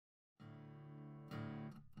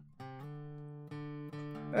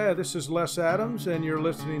Hey, this is Les Adams, and you're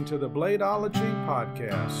listening to the Bladeology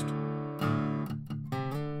podcast.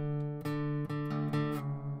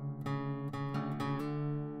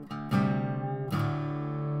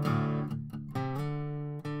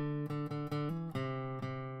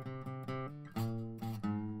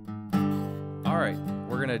 All right,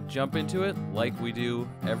 we're going to jump into it like we do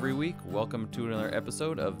every week. Welcome to another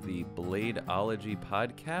episode of the Bladeology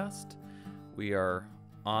podcast. We are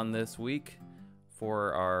on this week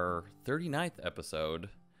for our 39th episode.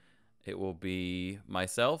 It will be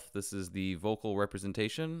myself. This is the vocal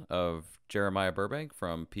representation of Jeremiah Burbank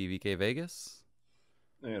from PVK Vegas.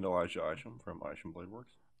 And Elijah Isham from Isham Blade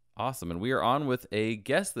Works. Awesome. And we are on with a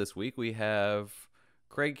guest this week. We have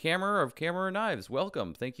Craig Camerer of Camerer Knives.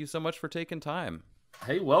 Welcome. Thank you so much for taking time.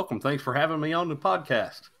 Hey, welcome. Thanks for having me on the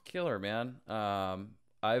podcast. Killer, man.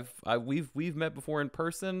 We've met before in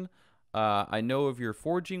person. I know of your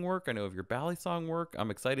forging work. I know of your Balisong work.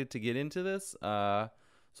 I'm excited to get into this. So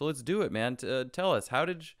let's do it, man. Tell us, how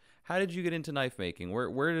did you get into knife making?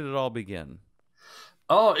 Where did it all begin?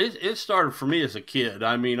 Oh, it started for me as a kid.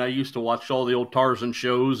 I mean, I used to watch all the old Tarzan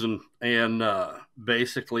shows, and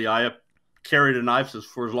basically I carried a knife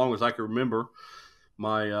for as long as I can remember.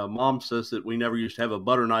 My mom says that we never used to have a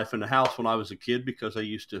butter knife in the house when I was a kid because I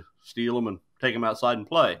used to steal them and take them outside and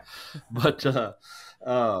play. But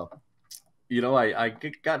I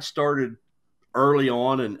got started early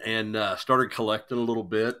on and started collecting a little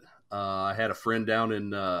bit. I had a friend down in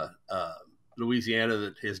Louisiana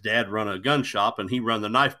that his dad run a gun shop, and he run the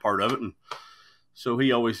knife part of it. And so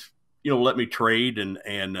he always, let me trade,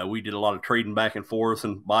 and we did a lot of trading back and forth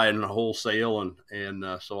and buying a wholesale. And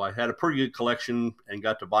so I had a pretty good collection and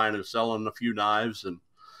got to buying and selling a few knives. And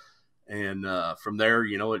from there,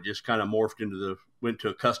 it just kind of morphed went to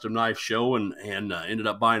a custom knife show and ended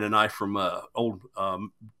up buying a knife from old,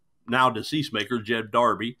 now deceased maker, Jed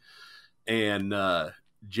Darby. And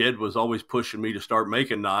Jed was always pushing me to start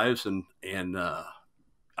making knives, and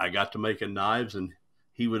I got to making knives, and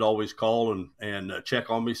he would always call and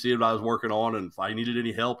check on me, see what I was working on, and if I needed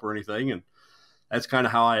any help or anything. And that's kind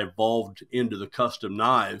of how I evolved into the custom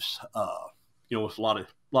knives. With a lot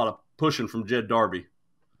of pushing from Jed Darby.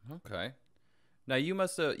 Okay. Now you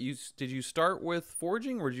must did you start with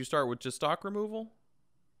forging, or did you start with just stock removal?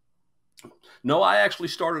 No, I actually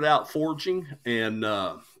started out forging, and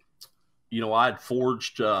I'd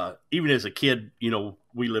forged even as a kid.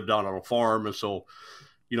 We lived on a farm, and so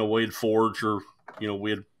we'd forge, or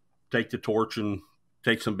we'd take the torch and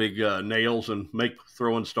take some big nails and make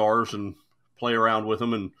throwing stars and play around with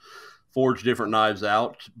them and forge different knives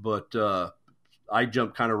out. But I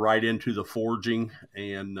jumped kind of right into the forging,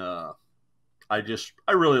 and I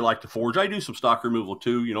really like to forge. I do some stock removal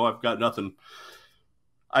too. I've got nothing.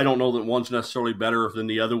 I don't know that one's necessarily better than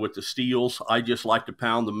the other with the steels. I just like to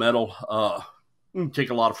pound the metal. Take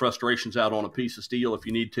a lot of frustrations out on a piece of steel if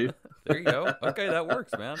you need to. There you go. Okay, that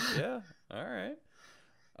works, man. Yeah. All right.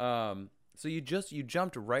 So you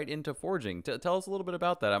jumped right into forging. Tell us a little bit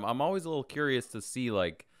about that. I'm always a little curious to see,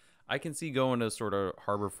 like, I can see going to sort of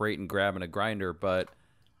Harbor Freight and grabbing a grinder, but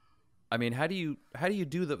I mean, how do you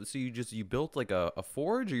do that? So you built like a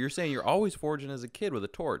forge, or you're saying you're always forging as a kid with a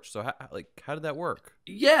torch? So how did that work?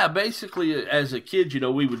 Yeah, basically as a kid,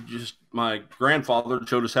 we would my grandfather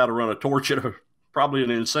showed us how to run a torch at probably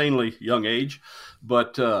an insanely young age,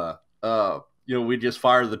 but we just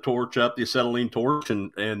fire the torch up, the acetylene torch,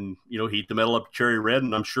 and heat the metal up to cherry red.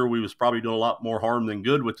 And I'm sure we was probably doing a lot more harm than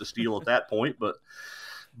good with the steel at that point, but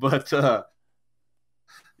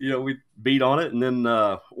we beat on it. And then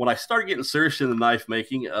when I started getting serious in the knife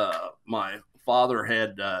making, my father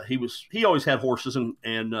had he always had horses, and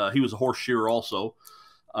he was a horse shearer also.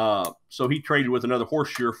 So he traded with another horse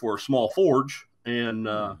shearer for a small forge, and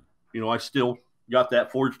I still got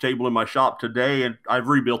that forge table in my shop today, and I've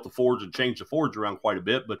rebuilt the forge and changed the forge around quite a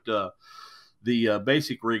bit, but the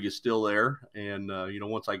basic rig is still there. And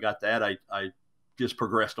once I got that, I just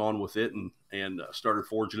progressed on with it and started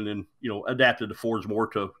forging, and adapted the forge more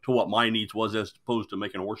to what my needs was, as opposed to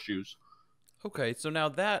making horseshoes. Okay, so now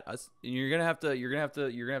that you're gonna have to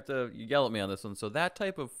yell at me on this one. So that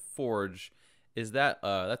type of forge, is that's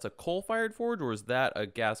a coal-fired forge, or is that a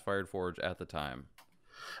gas-fired forge at the time?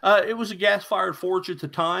 It was a gas-fired forge at the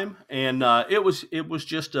time, and it was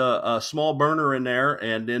just a small burner in there,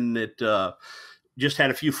 and then it just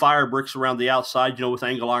had a few fire bricks around the outside, with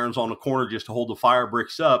angle irons on the corner just to hold the fire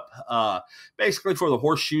bricks up. Basically for the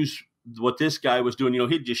horseshoes, what this guy was doing,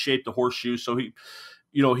 he'd just shape the horseshoes, so he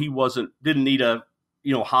didn't need a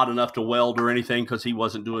hot enough to weld or anything, because he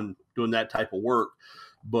wasn't doing that type of work.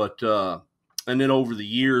 But and then over the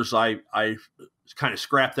years, I kind of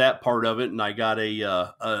scrapped that part of it, and I got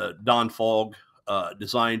a Don Fogg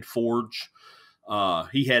designed forge.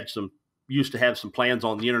 He used to have some plans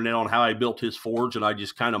on the internet on how I built his forge, and I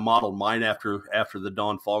just kind of modeled mine after the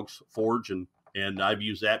Don Fogg's forge, and I've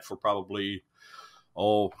used that for probably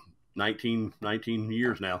 19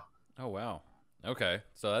 years now. Oh wow. Okay,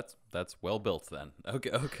 so that's well built then.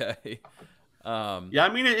 Okay. Yeah, I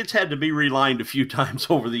mean it's had to be relined a few times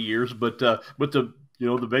over the years, but the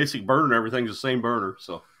the basic burner and everything's the same burner.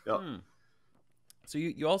 So yeah. So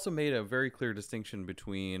you also made a very clear distinction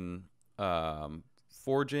between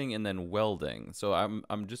forging and then welding. So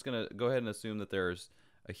I'm just gonna go ahead and assume that there's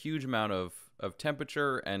a huge amount of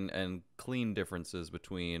temperature and clean differences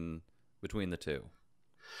between the two.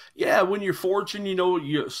 Yeah, when you're forging,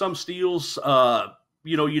 some steels,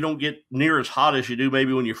 you don't get near as hot as you do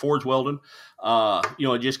maybe when you're forge welding.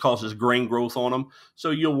 It just causes grain growth on them.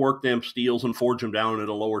 So you'll work them steels and forge them down at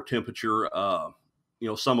a lower temperature.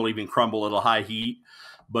 Some will even crumble at a high heat.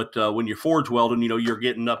 But when you're forge welding, you're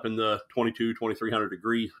getting up in the 2,300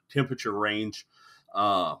 degree temperature range.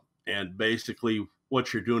 And basically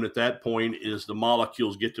what you're doing at that point is the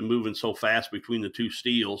molecules get to moving so fast between the two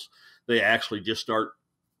steels, they actually just start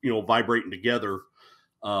vibrating together,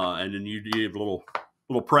 and then you give a little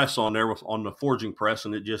press on there on the forging press,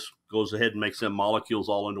 and it just goes ahead and makes them molecules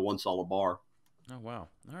all into one solid bar. Oh wow!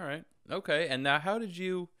 All right, okay. And now, how did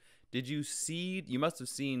you see? You must have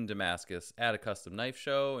seen Damascus at a custom knife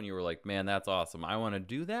show, and you were like, "Man, that's awesome! I want to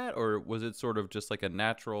do that." Or was it sort of just like a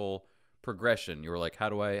natural progression? You were like, "How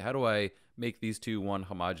do I make these two one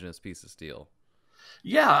homogeneous piece of steel?"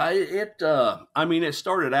 Yeah, it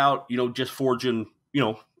started out, just forging,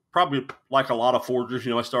 probably like a lot of forgers,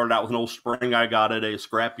 I started out with an old spring I got at a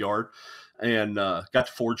scrapyard, and got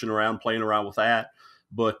to forging around, playing around with that.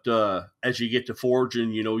 But as you get to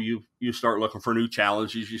forging, you start looking for new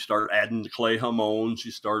challenges. You start adding the clay hamones.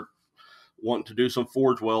 You start wanting to do some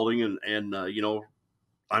forge welding, and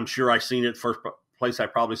I'm sure I seen it. First place I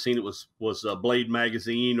probably seen it was Blade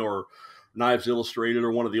Magazine or Knives Illustrated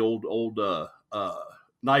or one of the old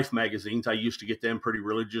knife magazines. I used to get them pretty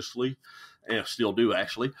religiously, and I still do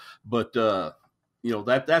actually. But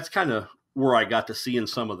that's kind of where I got to seeing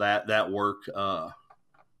some of that work,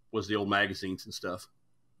 was the old magazines and stuff.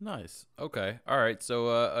 Nice. Okay. All right. So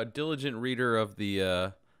a diligent reader of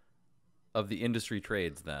the industry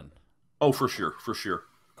trades then. Oh, for sure.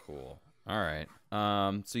 Cool. All right.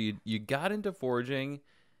 So you got into forging,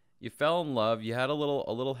 you fell in love, you had a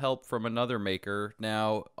little help from another maker.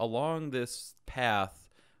 Now, along this path,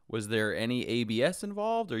 was there any ABS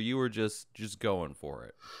involved, or you were just going for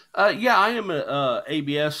it? Yeah, I am a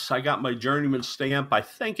ABS. I got my journeyman stamp, I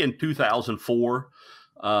think, in 2004.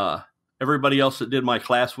 Everybody else that did my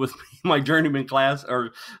class with me, my journeyman class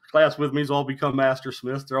with me, has all become master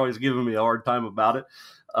smiths. They're always giving me a hard time about it.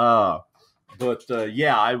 But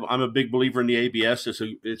yeah, I'm a big believer in the ABS.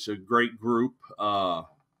 It's a great group. And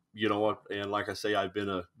like I say, I've been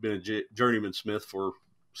a journeyman smith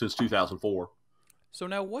since 2004. So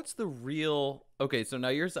now, what's the real? Okay, so now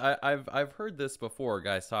I've heard this before,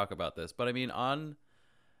 guys talk about this, but I mean on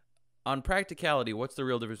practicality, what's the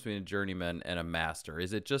real difference between a journeyman and a master?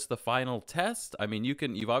 Is it just the final test? I mean,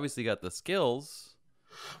 you've obviously got the skills.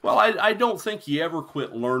 Well, I don't think you ever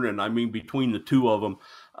quit learning. I mean, between the two of them.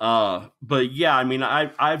 But yeah, I mean,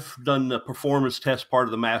 I've done the performance test part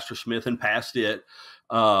of the Master Smith and passed it.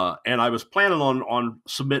 And I was planning on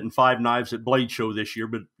submitting 5 knives at Blade Show this year,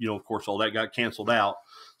 but of course, all that got canceled out.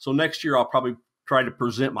 So next year, I'll probably try to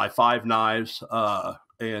present my 5 knives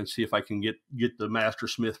and see if I can get the Master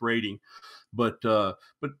Smith rating. But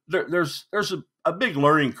there's a big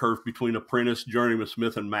learning curve between apprentice, journeyman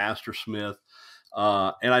smith, and Master Smith.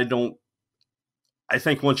 And I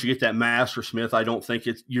think once you get that Master Smith, I don't think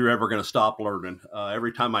you're ever going to stop learning.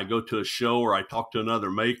 Every time I go to a show or I talk to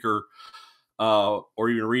another maker, or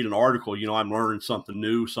even read an article, I'm learning something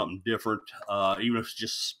new, something different, even if it's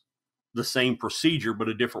just the same procedure, but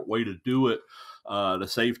a different way to do it, to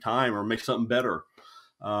save time or make something better.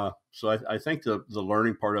 So I think the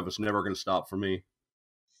learning part of it's never going to stop for me.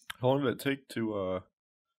 How long did it take to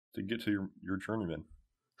get to your journeyman?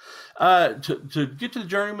 To get to the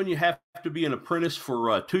journeyman, you have to be an apprentice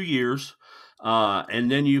for 2 years,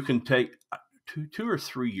 and then you can take 2 or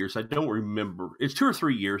 3 years. I don't remember. It's 2 or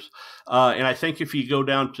 3 years, and I think if you go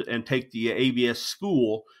down and take the ABS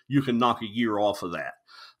school, you can knock a year off of that.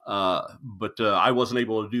 But I wasn't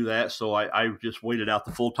able to do that, so I just waited out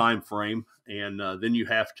the full time frame, and then you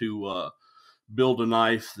have to build a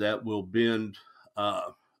knife that will bend.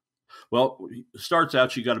 Well, it starts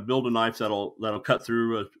out, you got to build a knife that'll cut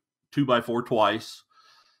through a 2x4 twice,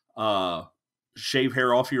 shave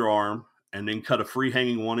hair off your arm, and then cut a free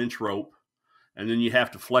hanging 1-inch rope. And then you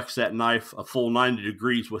have to flex that knife a full 90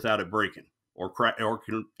 degrees without it breaking or crack,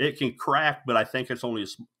 it can crack, but I think it's only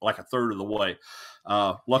like a third of the way.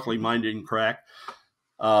 Luckily mine didn't crack.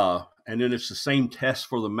 And then it's the same test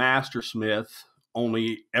for the master smith,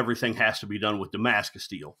 only everything has to be done with Damascus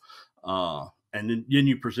steel. And then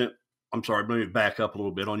you present, I'm sorry, let me back up a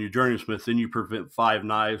little bit. On your journeyman-smith, then you present 5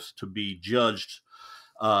 knives to be judged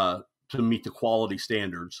to meet the quality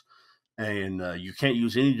standards. And you can't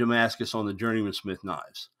use any Damascus on the journeyman-smith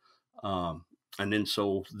knives. And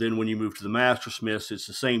then when you move to the master smiths, it's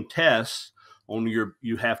the same test, only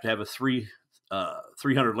you have to have a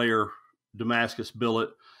 300 layer Damascus billet,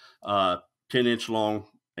 10-inch long,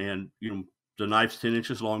 and the knife's 10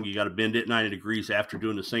 inches long. You got to bend it 90 degrees after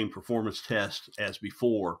doing the same performance test as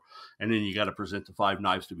before, and then you got to present the 5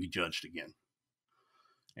 knives to be judged again.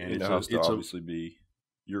 And it has to obviously be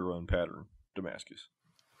your own pattern Damascus,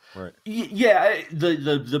 right? Yeah,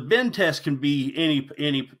 the bend test can be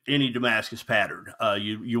any Damascus pattern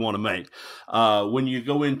you want to make. When you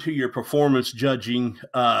go into your performance judging,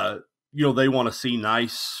 they want to see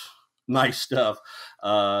nice stuff.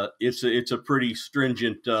 It's a pretty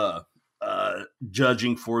stringent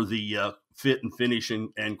judging for the fit and finish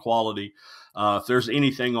and quality. If there's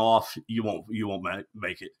anything off, you won't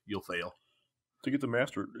make it. You'll fail. To get the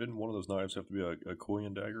master, didn't one of those knives have to be a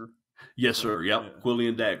Quillian dagger? Yes, sir. Yep. Yeah.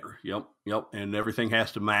 Quillian dagger. Yep. And everything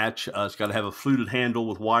has to match. It's got to have a fluted handle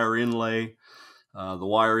with wire inlay. The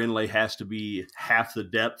wire inlay has to be half the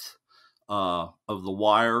depth of the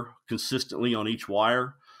wire consistently on each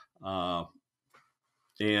wire.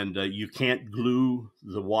 And you can't glue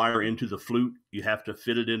the wire into the flute. You have to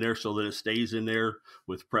fit it in there so that it stays in there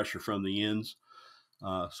with pressure from the ends.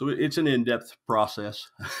 So it's an in-depth process.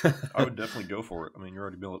 I would definitely go for it. I mean, you're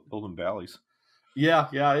already building valleys. Yeah.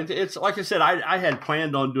 It's like I said, I had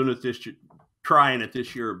planned on doing it trying it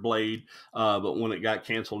this year at Blade, but when it got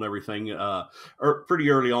canceled and everything, pretty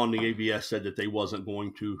early on, the ABS said that they wasn't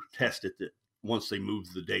going to test it once they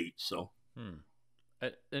moved the date. So.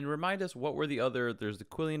 And remind us, what were the other? There's the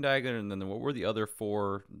Quillian dagger, and then what were the other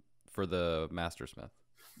 4 for the Mastersmith?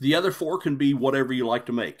 The other 4 can be whatever you like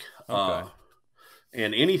to make. Okay.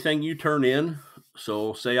 And anything you turn in.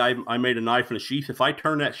 So say I made a knife and a sheath. If I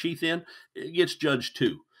turn that sheath in, it gets judged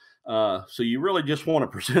too. So you really just want to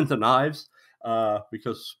present the knives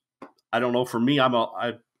because I don't know. For me,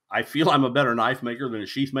 I feel I'm a better knife maker than a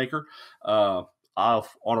sheath maker. On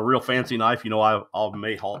a real fancy knife, I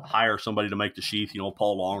may hire somebody to make the sheath,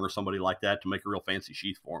 Paul Long or somebody like that to make a real fancy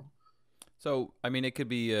sheath for them. So, I mean, it could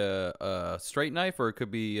be a straight knife or it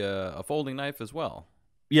could be a folding knife as well.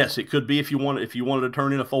 Yes, it could be if you wanted to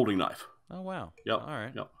turn in a folding knife. Oh, wow. Yep. All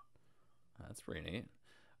right. Yep. That's pretty neat.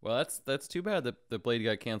 Well, that's too bad that the Blade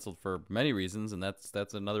got canceled for many reasons, and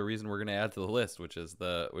that's another reason we're going to add to the list, which is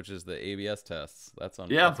the ABS tests. That's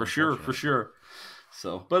for sure.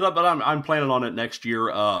 So, but I'm planning on it next year,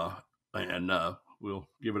 and we'll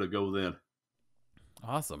give it a go then.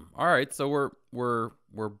 Awesome. All right, so we're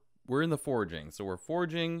in the forging. So we're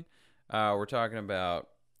forging. We're talking about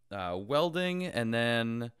welding, and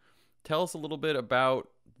then tell us a little bit about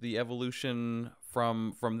the evolution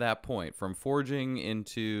from that point, from forging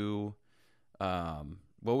into what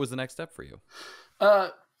was the next step for you?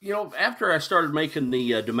 After I started making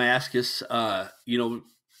the Damascus,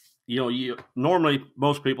 normally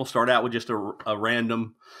most people start out with just a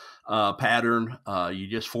random pattern. You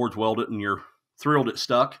just forge weld it and you're thrilled it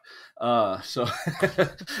stuck. So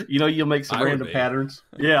you'll make some random patterns.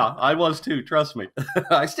 Yeah, I was too. Trust me.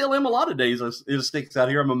 I still am a lot of days. It sticks out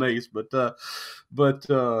here. I'm amazed. But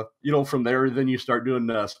from there, then you start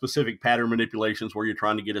doing specific pattern manipulations where you're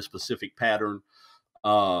trying to get a specific pattern.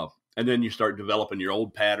 And then you start developing your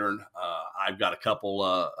old pattern. I've got a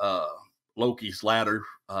couple Loki's ladder,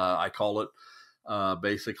 I call it.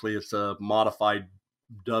 Basically, it's a modified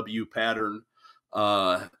W pattern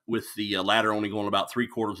with the ladder only going about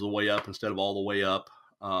 3/4 of the way up instead of all the way up.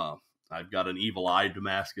 I've got an Evil Eye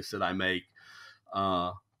Damascus that I make.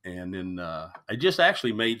 And then I just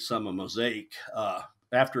actually made some a mosaic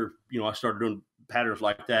after, I started doing patterns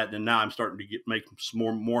like that. And now I'm starting to make some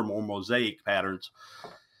more and more mosaic patterns.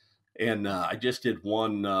 And I just did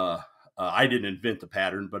one. I didn't invent the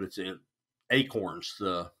pattern, but it's acorns.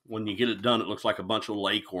 When you get it done, it looks like a bunch of little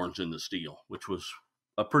acorns in the steel, which was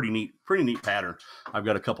a pretty neat pattern. I've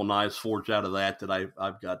got a couple knives forged out of that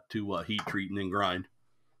I've got to heat treat and then grind.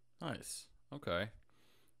 Nice. Okay.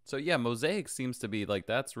 So yeah, mosaic seems to be like,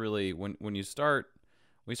 that's really when we start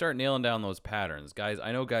nailing down those patterns, guys.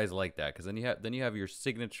 I know guys like that because then you have your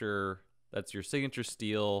signature. That's your signature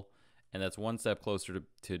steel, and that's one step closer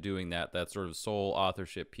to doing that sort of sole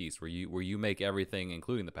authorship piece where you make everything,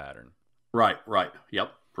 including the pattern. Right.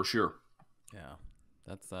 Yep, for sure. Yeah,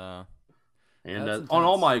 that's and that's on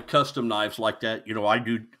all my custom knives like that, I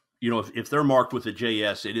do, if they're marked with a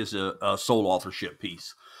JS, it is a sole authorship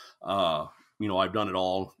piece. I've done it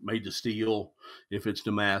all, made the steel, if it's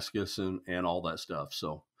Damascus and all that stuff.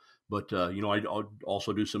 So, but, I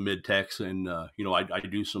also do some mid-techs and, I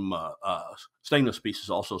do some stainless pieces,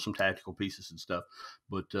 also some tactical pieces and stuff.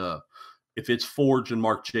 But if it's forged and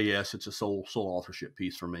marked JS, it's a sole authorship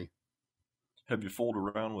piece for me. Have you fooled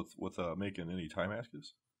around with making any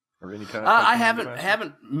Damascus or any kind of? I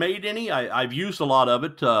haven't made any. I've used a lot of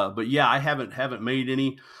it, but yeah, I haven't made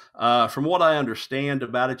any. From what I understand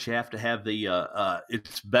about it, you have to have the.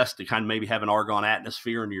 It's best to kind of maybe have an argon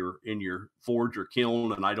atmosphere in your forge or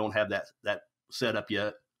kiln, and I don't have that set up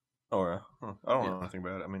yet. Oh yeah, I don't know anything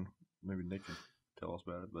about it. I mean, maybe Nick can tell us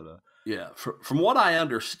about it, but yeah, from what I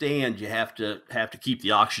understand, you have to keep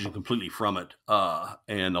the oxygen completely from it,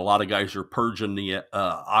 and a lot of guys are purging the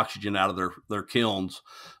oxygen out of their kilns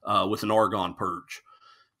with an argon purge,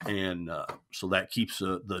 and so that keeps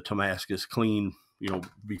the Damascus clean,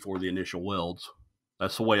 before the initial welds.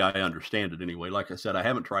 That's the way I understand it, anyway. Like I said, I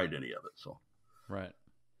haven't tried any of it, so right.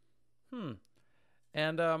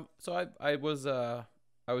 And so I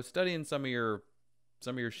was studying some of your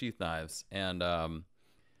sheath knives, and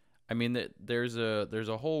I mean, there's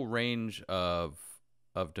a whole range of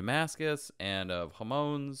Damascus and of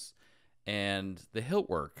Hamons, and the hilt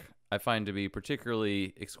work I find to be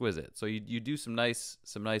particularly exquisite. So you do some nice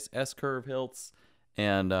S-curve hilts,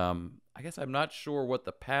 and I guess I'm not sure what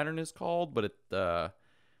the pattern is called, but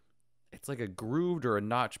it's like a grooved or a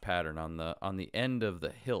notch pattern on the end of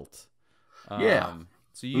the hilt. Yeah.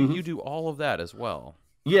 So you do all of that as well.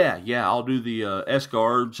 Yeah. I'll do the S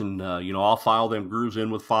guards, and I'll file them grooves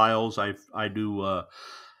in with files. I've done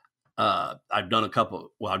a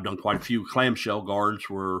couple. Well, I've done quite a few clamshell guards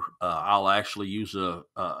where I'll actually use a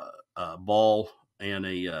ball and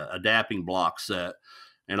a dapping block set,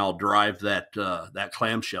 and I'll drive that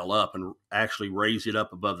clamshell up and actually raise it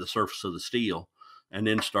up above the surface of the steel, and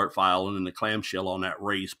then start filing in the clamshell on that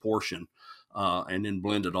raised portion, and then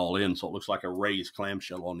blend it all in so it looks like a raised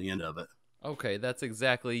clamshell on the end of it. Okay, that's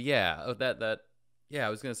exactly, yeah. Oh, that yeah. I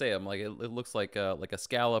was gonna say, I'm like, it looks like a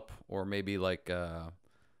scallop, or maybe like a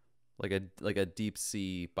deep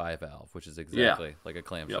sea bivalve, which is exactly like a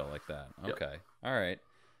clamshell like that. Okay, all right.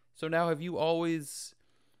 So now, have you always,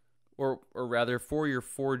 or rather, for your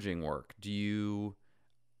forging work,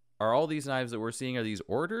 are all these knives that we're seeing, are these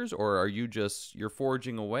orders, or are you're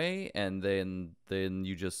forging away and then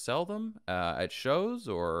you just sell them at shows,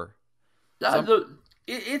 or?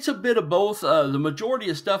 It's a bit of both. The majority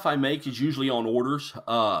of stuff I make is usually on orders.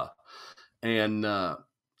 And I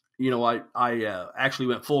actually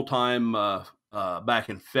went full time back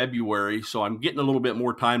in February, so I'm getting a little bit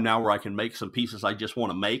more time now where I can make some pieces I just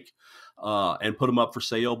want to make and put them up for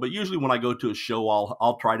sale. But usually when I go to a show,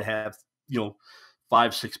 I'll try to have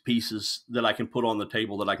 5-6 pieces that I can put on the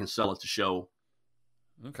table that I can sell at the show.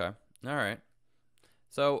 Okay, all right.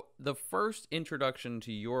 So the first introduction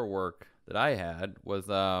to your work that I had was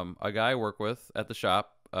a guy I work with at the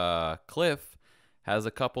shop. Cliff has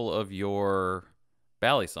a couple of your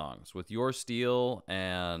Balisongs with your steel,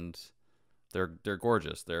 and they're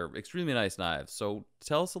gorgeous. They're extremely nice knives. So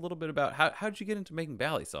tell us a little bit about how did you get into making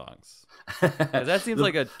Balisongs? Because that seems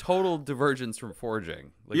like a total divergence from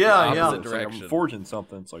forging. Like opposite direction. Like I'm forging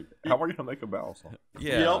something. It's like, how are you gonna make a Balisong?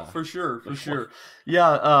 Yeah, for sure. Yeah,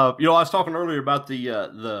 I was talking earlier about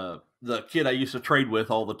the kid I used to trade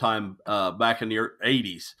with all the time back in the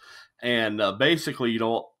 80s. And basically,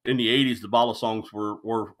 in the 80s, the Balisongs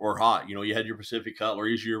were hot. You had your Pacific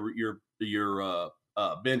Cutleries, your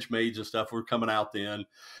Benchmades and stuff were coming out then.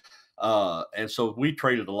 And so we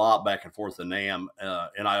traded a lot back and forth in NAM,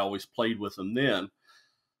 and I always played with them then.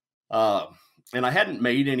 And I hadn't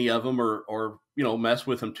made any of them or messed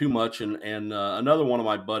with them too much. And another one of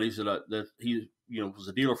my buddies that he was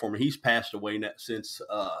a dealer for me, he's passed away since.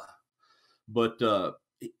 But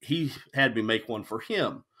he had me make one for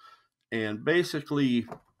him, and basically,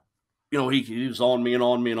 he was on me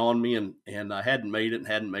and I hadn't made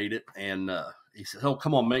it, and he said, "Oh,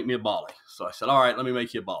 come on, make me a Bali." So I said, "All right, let me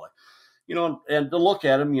make you a Bali." And to look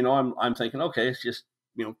at him, I'm thinking, okay, it's just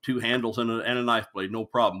 2 handles and a knife blade, no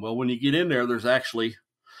problem. Well, when you get in there, there's actually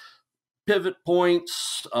pivot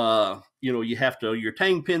points. You have to, your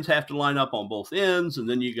tang pins have to line up on both ends, and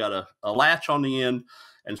then you got a latch on the end.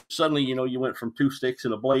 And suddenly, you went from 2 sticks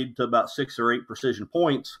and a blade to about 6 or 8 precision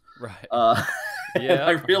points. Right. Yeah.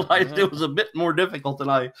 I realized it was a bit more difficult than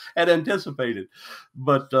I had anticipated.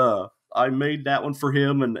 But I made that one for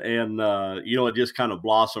him, and it just kind of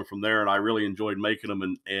blossomed from there, and I really enjoyed making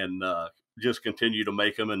them, and just continue to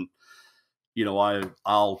make them, and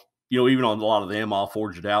I'll even on a lot of them I'll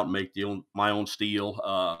forge it out and make my own steel.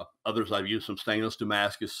 Others I've used some stainless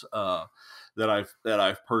Damascus that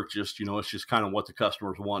I've purchased. It's just kind of what the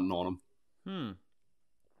customer's wanting on them.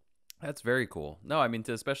 That's very cool. No, I mean,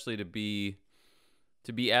 especially to be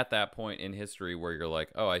at that point in history where you're like,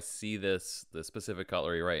 oh, I see the specific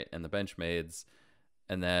cutlery, right, and the Benchmades,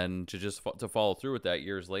 and then to follow through with that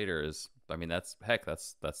years later is, I mean, that's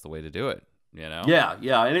the way to do it, Yeah,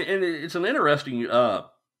 and it's an interesting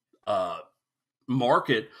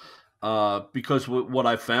market because what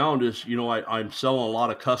I found is, I'm selling a lot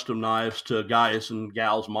of custom knives to guys and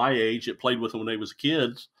gals my age that played with them when they was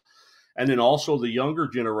kids, and then also the younger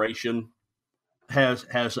generation has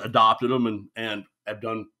adopted them and have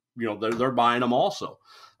done, they're buying them also.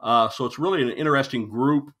 So it's really an interesting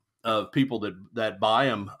group of people that buy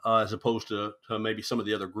them as opposed to maybe some of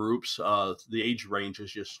the other groups. The age range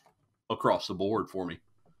is just across the board for me.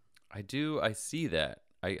 I see that.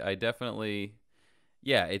 I definitely,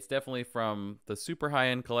 it's definitely from the super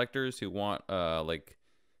high-end collectors who want like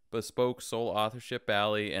bespoke sole authorship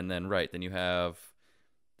Bally, and then then you have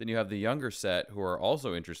the younger set who are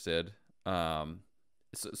also interested.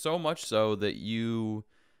 So much so that you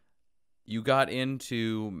got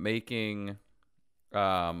into making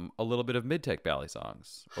a little bit of mid-tech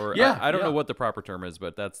Balisongs, or I don't know what the proper term is,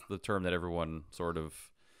 but that's the term that everyone sort of.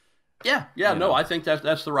 No, I think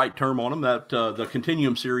that's the right term on them. That the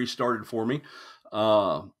Continuum series started for me,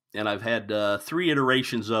 and I've had 3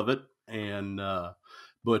 iterations of it, and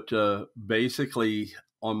but basically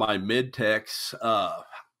on my mid-techs,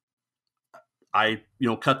 I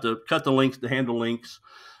cut the links, the handle links.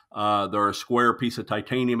 They're a square piece of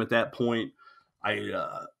titanium at that point.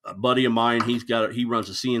 A buddy of mine, he runs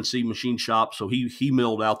a CNC machine shop, so he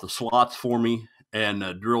milled out the slots for me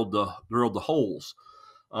and drilled the holes.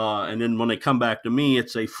 And then when they come back to me,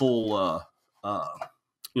 it's a full,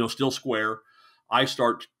 still square. I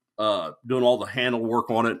start doing all the handle work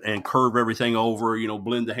on it and curve everything over,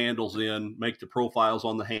 blend the handles in, make the profiles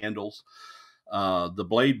on the handles. The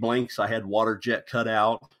blade blanks I had water jet cut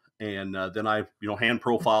out, and then I hand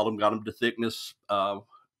profiled them, got them to thickness,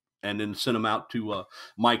 and then sent them out to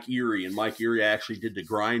Mike Erie, and Mike Erie actually did the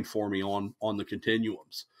grind for me on the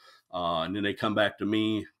Continuums. And then they come back to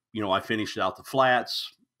me, I finished out the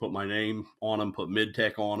flats, put my name on them, put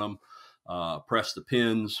mid-tech on them, press the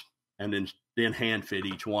pins, and then hand fit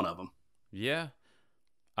each one of them. Yeah.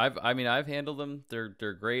 I've handled them.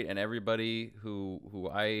 They're great, and everybody who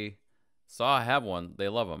I saw have one, they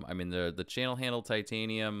love them. I mean, the channel handle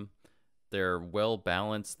titanium, they're well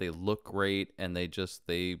balanced, they look great, and they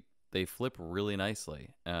flip really nicely.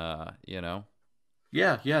 Yeah,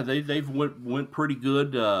 they've went pretty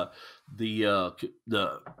good. The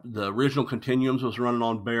original Continuums was running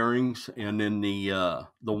on bearings, and then the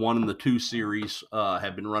 1 and the 2 series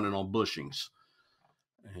have been running on bushings,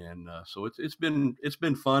 and so it's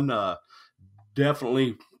been fun.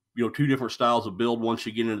 Definitely, 2 different styles of build once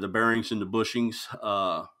you get into the bearings and the bushings.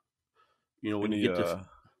 When you get to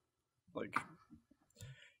like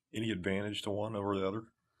any advantage to one over the other.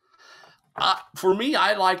 For me,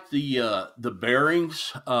 I like the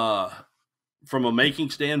bearings from a making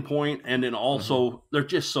standpoint, and then also they're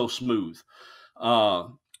just so smooth. A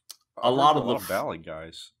lot of Bally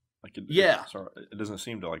guys, it doesn't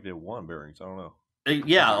seem to like they want bearings. I don't know.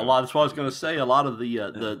 Yeah, a lot. That's what I was going to say. A lot of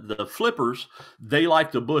the flippers, they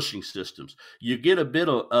like the bushing systems. You get a bit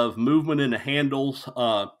of movement in the handles.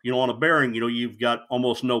 On a bearing, you've got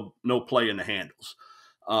almost no play in the handles.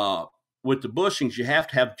 With the bushings, you have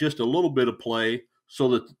to have just a little bit of play so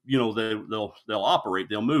that they'll operate,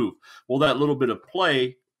 they'll move. Well, that little bit of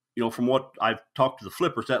play, from what I've talked to the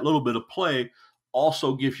flippers, that little bit of play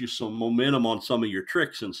also gives you some momentum on some of your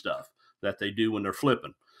tricks and stuff that they do when they're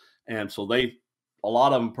flipping. And so a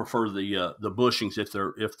lot of them prefer the bushings if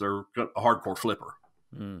they're a hardcore flipper.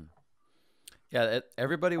 Yeah,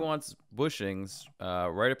 everybody wants bushings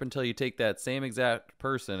right up until you take that same exact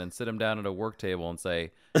person and sit them down at a work table and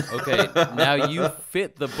say, okay, now you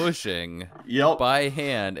fit the bushing by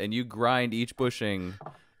hand, and you grind each bushing,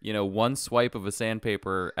 one swipe of a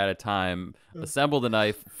sandpaper at a time, assemble the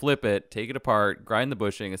knife, flip it, take it apart, grind the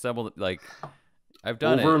bushing, assemble it. I've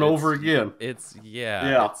done over and over again.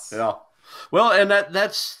 Yeah. Well, and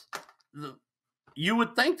that's you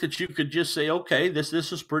would think that you could just say, okay, this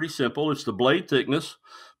is pretty simple. It's the blade thickness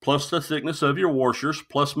plus the thickness of your washers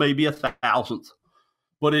plus maybe 1/1000th.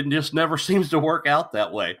 But it just never seems to work out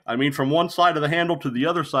that way. I mean, from one side of the handle to the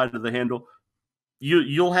other side of the handle,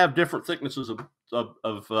 you'll have different thicknesses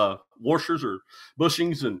of washers or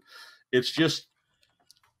bushings, and it's just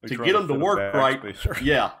to get them to work right.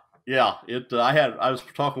 Yeah. I was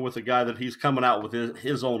talking with a guy that he's coming out with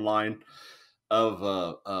his own line of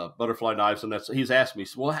butterfly knives, and he's asked me,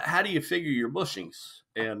 well, how do you figure your bushings?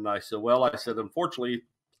 And I said, unfortunately,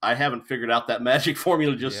 I haven't figured out that magic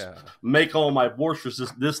formula. Just make all my washers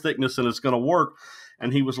this thickness, and it's going to work.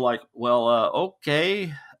 And he was like, well,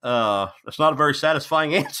 okay. That's not a very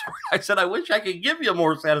satisfying answer. I said, I wish I could give you a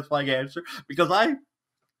more satisfying answer, because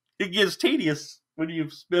it gets tedious when you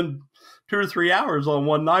spend 2 or 3 hours on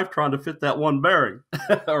one knife trying to fit that one bearing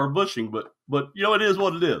or bushing. But it is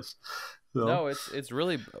what it is. So. No, it's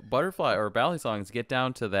really butterfly or Balisongs get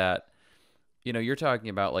down to that. You're talking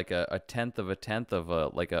about like a tenth of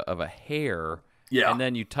a hair. Yeah. And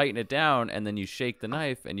then you tighten it down, and then you shake the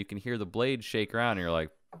knife, and you can hear the blade shake around, and you're like,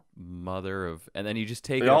 and then you just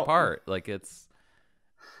take it apart. Like it's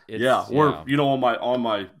on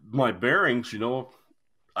my bearings,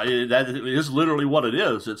 that is literally what it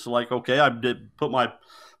is. It's like, okay, I did put my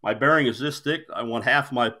bearing is this thick. I want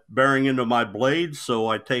half my bearing into my blade, so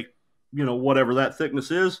I take whatever that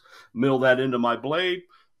thickness is, mill that into my blade,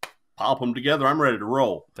 pop them together. I'm ready to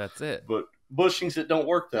roll. That's it. But bushings, it don't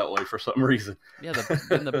work that way for some reason. Yeah,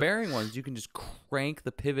 the bearing ones, you can just crank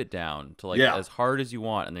the pivot down to as hard as you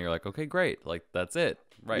want, and then you're like, okay, great, like that's it,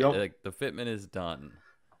 right? Yep. Like the fitment is done.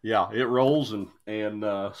 Yeah, it rolls and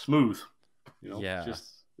smooth.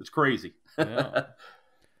 It's crazy. Yeah.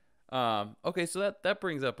 Okay, so that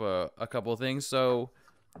brings up a couple of things. So,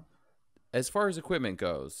 as far as equipment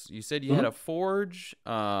goes, you said you had a forge,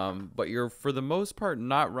 but you're for the most part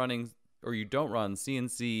not running, or you don't run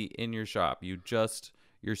CNC in your shop.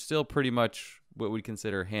 You're still pretty much what we'd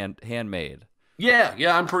consider handmade. Yeah,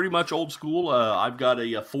 I'm pretty much old school. I've got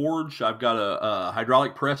a forge. I've got a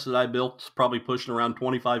hydraulic press that I built, probably pushing around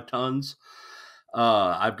 25 tons.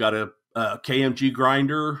 I've got a KMG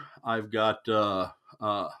grinder. I've got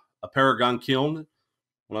a Paragon kiln.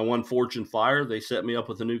 When I won Forge and Fire, they set me up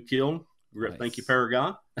with a new kiln. Nice. Thank you,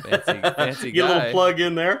 Paragon. Fancy Get a little plug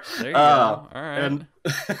in there. There you go. All right.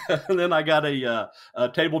 And then I got a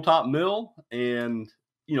tabletop mill, and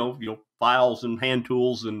files and hand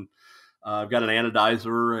tools, and I've got an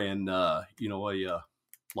anodizer, and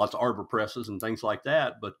lots of arbor presses and things like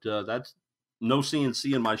that. But that's no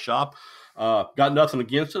CNC in my shop. Got nothing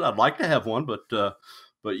against it. I'd like to have one,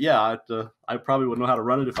 but yeah, I probably wouldn't know how to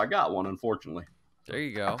run it if I got one, unfortunately. There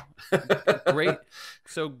you go. Great.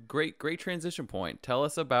 So great transition point. Tell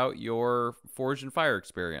us about your Forge and Fire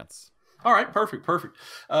experience. All right. Perfect.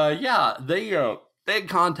 Yeah, they had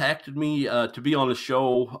contacted me to be on the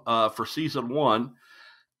show for season 1,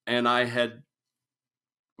 and I had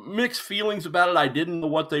mixed feelings about it. I didn't know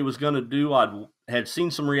what they was going to do. I had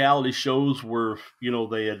seen some reality shows where,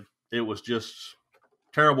 it was just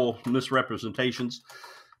terrible misrepresentations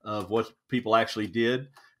of what people actually did.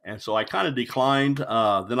 And so I kind of declined.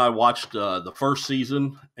 Then I watched the first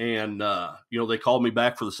season, and they called me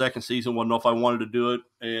back for the second season. Wanted to know if I wanted to do it,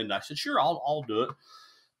 and I said, "Sure, I'll do it."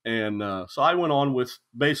 And so I went on with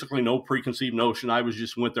basically no preconceived notion. I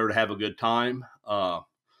just went there to have a good time.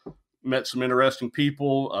 Met some interesting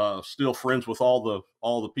people. Still friends with all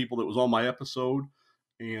the people that was on my episode,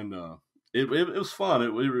 and it was fun.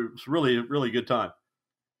 It was really a really good time.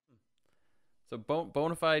 So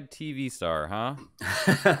bona fide TV star, huh?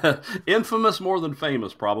 Infamous more than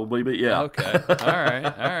famous, probably, but yeah. Okay. All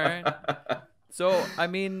right. So,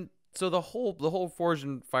 the whole Forge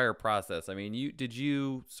and Fire process.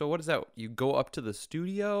 So what is that? You go up to the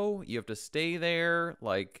studio, you have to stay there,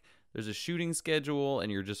 like there's a shooting schedule, and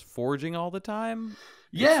you're just forging all the time?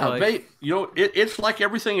 Yeah, it's like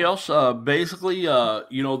everything else. Basically,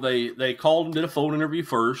 they called and did a phone interview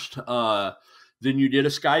first. Then you did a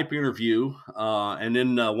Skype interview, and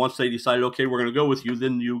then once they decided, okay, we're going to go with you,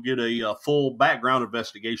 then you get a full background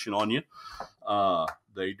investigation on you.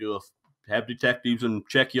 They have detectives and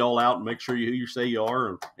check you all out and make sure who you say you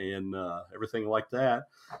are and everything like that.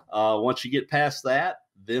 Once you get past that,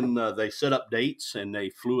 then they set up dates, and they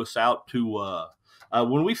flew us out to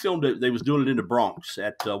when we filmed it, they was doing it in the Bronx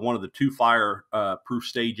at one of the 2 fire-proof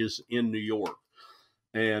stages in New York.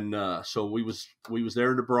 And so we was there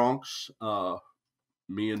in the Bronx.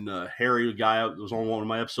 Me and Harry, the guy that was on one of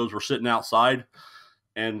my episodes, were sitting outside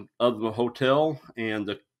and of the hotel, and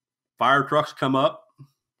the fire trucks come up.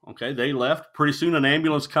 Okay, they left. Pretty soon an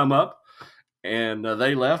ambulance come up, and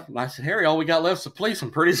they left. And I said, Harry, all we got left is the police,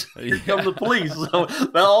 and pretty soon here come the police. So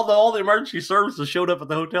all the emergency services showed up at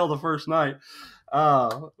the hotel the first night,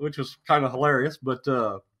 which was kind of hilarious. But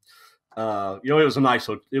It was a nice,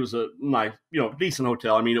 decent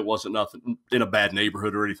hotel. I mean, it wasn't nothing in a bad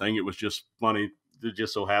neighborhood or anything. It was just funny. It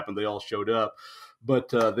just so happened they all showed up. But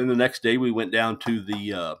then the next day we went down to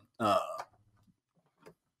the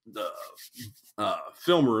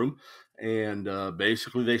film room, and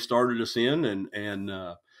basically they started us in, and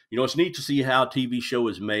it's neat to see how a TV show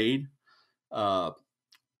is made.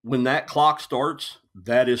 When that clock starts,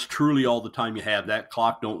 that is truly all the time you have. That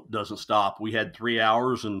clock doesn't stop. We had 3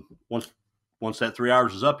 hours, and once that 3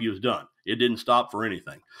 hours is up, you was done. It didn't stop for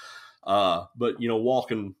anything. But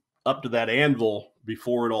walking up to that anvil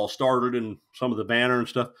before it all started and some of the banner and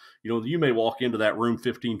stuff, you may walk into that room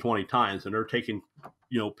 15, 20 times, and they're taking,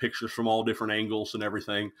 pictures from all different angles and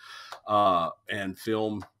everything, and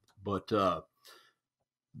film. But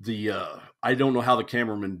I don't know how the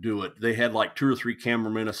cameramen do it. They had like 2 or 3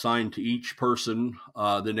 cameramen assigned to each person.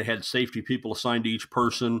 Then they had safety people assigned to each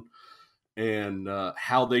person, and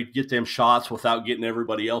how they get them shots without getting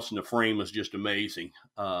everybody else in the frame was just amazing.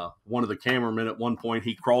 One of the cameramen at one point,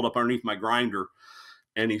 he crawled up underneath my grinder,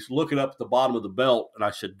 and he's looking up at the bottom of the belt. And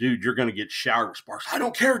I said, dude, you're going to get showered with sparks. I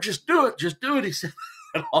don't care. Just do it. Just do it. He said,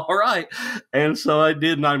 all right. And so I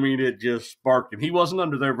did. And I mean, it just sparked him. He wasn't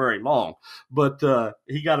under there very long, but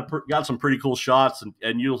he got some pretty cool shots, and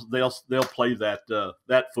they'll play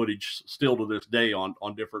that footage still to this day on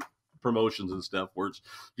different promotions and stuff, where it's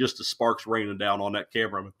just the sparks raining down on that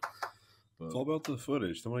cameraman. It's all about the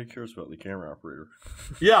footage. Nobody cares about the camera operator.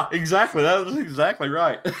 Yeah, exactly. That was exactly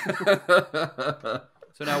right.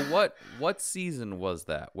 So now, what season was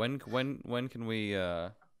that? When can we?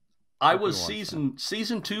 I was season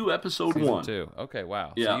 2, episode 1. Season 2. Okay,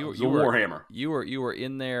 wow. Yeah, so you were Warhammer. You were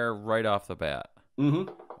in there right off the bat.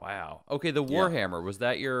 Mm-hmm. Wow. Okay, the Warhammer, was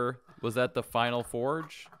that the final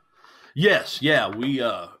forge? Yes, yeah. We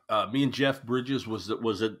me and Jeff Bridges was at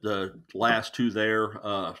the last 2 there.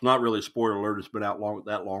 It's not really a spoiler alert. It's been out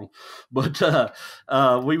that long, but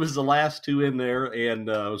we was the last 2 in there, and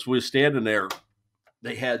as we was standing there,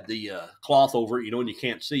 they had the cloth over it, and you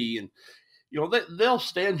can't see, and they'll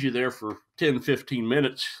stand you there for 10, 15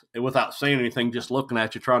 minutes without saying anything, just looking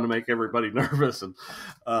at you, trying to make everybody nervous. And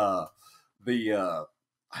I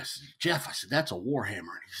said, Jeff, that's a Warhammer.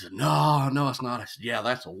 And he said, no, it's not. I said, yeah,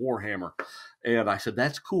 that's a Warhammer. And I said,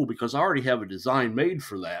 that's cool, because I already have a design made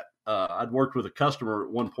for that. I'd worked with a customer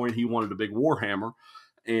at one point. He wanted a big Warhammer.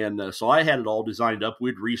 And so I had it all designed up.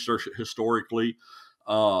 We'd research it historically.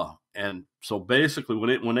 And so basically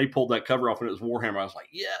when they pulled that cover off and it was Warhammer, I was like,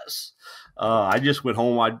 yes. I just went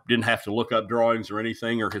home. I didn't have to look up drawings or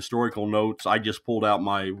anything or historical notes. I just pulled out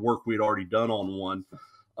my work we'd already done on one,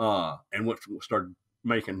 and started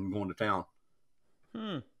making and going to town.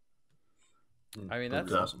 I mean,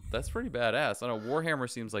 that's awesome. That's pretty badass. I know Warhammer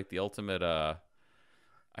seems like the ultimate. I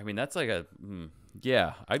mean, that's like I'd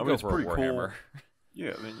go for a Warhammer. Cool.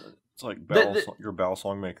 Yeah, I mean, it's like you're a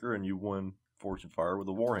Balisong maker, and you win Fortune Fire with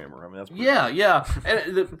a Warhammer. I mean, that's pretty cool. Yeah.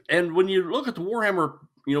 And when you look at the Warhammer,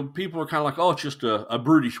 people are kind of like, oh, it's just a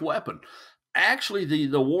brutish weapon. Actually, the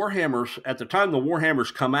Warhammers, at the time the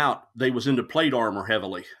Warhammers come out, they was into plate armor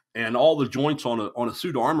heavily, and all the joints on a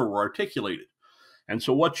suit of armor were articulated. And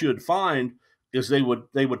so what you'd find is they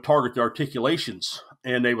would target the articulations,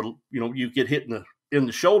 and they would, you get hit in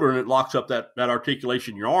the shoulder, and it locks up that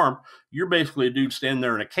articulation in your arm. You're basically a dude standing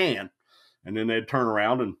there in a can, and then they'd turn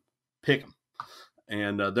around and pick them.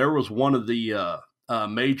 And there was one of the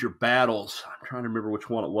major battles. I'm trying to remember which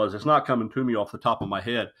one it was. It's not coming to me off the top of my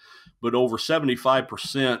head, but over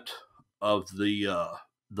 75% of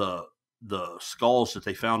the skulls that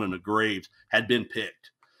they found in the graves had been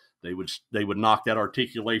picked. They would knock that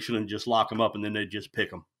articulation and just lock them up, and then they'd just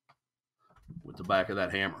pick them with the back of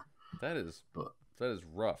that hammer. That is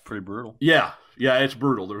rough. Pretty brutal. Yeah, it's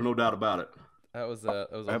brutal. There's no doubt about it. That was a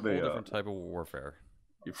whole different type of warfare.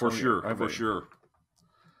 For sure.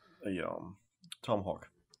 A tomahawk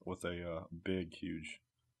with a big, huge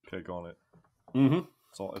pick on it. Mm-hmm.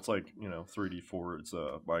 It's like 3D4. It's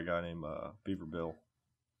by a guy named Beaver Bill.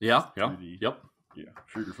 Yeah. 3D. Yep. Yeah.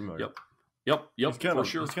 Sure, you're familiar. Yep. He's kind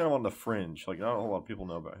of on the fringe. Like, not a lot of people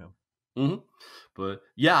know about him. Mm-hmm. But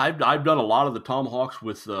yeah, I've done a lot of the tomahawks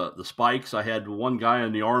with the spikes. I had one guy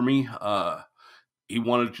in the Army. He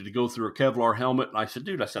wanted to go through a Kevlar helmet, and I said,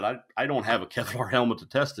 dude, I don't have a Kevlar helmet to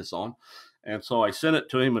test this on. And so I sent it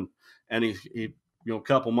to him, and he a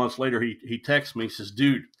couple months later, he texts me. He says,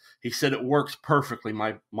 dude, he said, it works perfectly.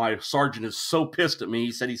 My sergeant is so pissed at me.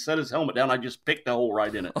 He said he set his helmet down. I just picked the hole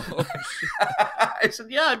right in it. Oh, I said,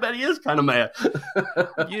 yeah, I bet he is kind of mad.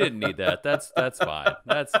 You didn't need that. That's fine.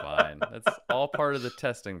 That's fine. That's all part of the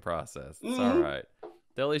testing process. It's all right.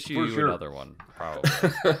 They'll issue you another one, probably.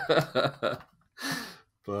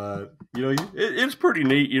 But it's pretty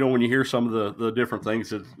neat. When you hear some of the different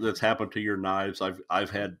things that's happened to your knives. I've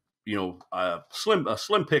had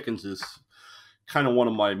Slim Pickens is kind of one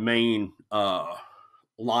of my main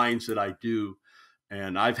lines that I do,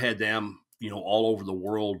 and I've had them all over the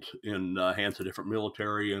world in hands of different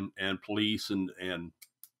military and police, and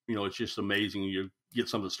it's just amazing. You get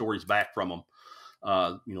some of the stories back from them,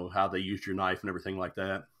 how they used your knife and everything like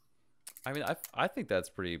that. I mean, I think that's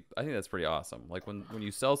pretty awesome. Like when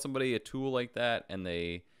you sell somebody a tool like that and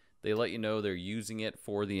they let you know they're using it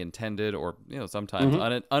for the intended or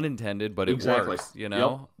sometimes unintended, but it works.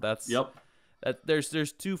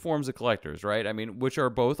 There's two forms of collectors, right? I mean, which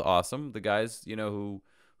are both awesome. The guys who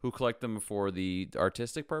collect them for the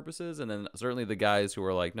artistic purposes, and then certainly the guys who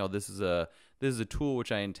are like, no, this is a tool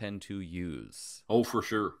which I intend to use. Oh, for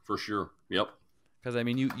sure, yep. Because I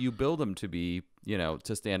mean, you build them to be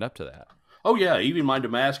to stand up to that. Oh yeah, even my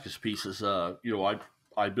Damascus pieces,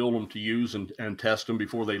 I build them to use and test them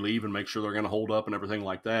before they leave and make sure they're going to hold up and everything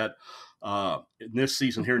like that. In this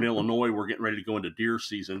season here in Illinois, we're getting ready to go into deer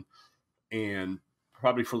season, and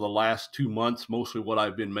probably for the last 2 months, mostly what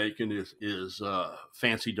I've been making is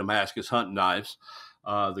fancy Damascus hunting knives.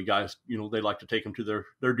 The guys, they like to take them to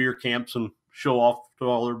their deer camps and show off to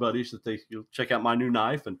all their buddies that they check out my new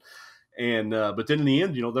knife, and but then in the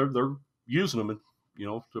end, they're using them and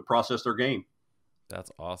to process their game.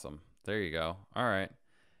 That's awesome. There you go. All right.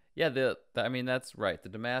 Yeah, I mean, that's right. The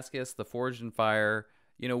Damascus, the Forged in Fire.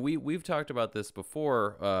 We've talked about this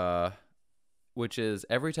before, which is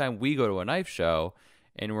every time we go to a knife show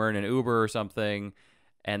and we're in an Uber or something,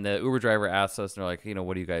 and the Uber driver asks us, and they're like,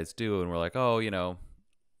 what do you guys do? And we're like, oh,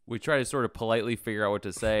 we try to sort of politely figure out what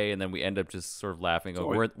to say, and then we end up just sort of laughing.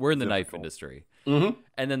 We're in the knife industry. Mm-hmm.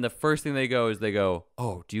 And then the first thing they go is,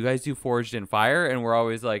 oh, do you guys do Forged in Fire? And we're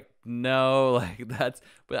always like, no, like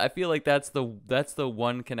but I feel like that's the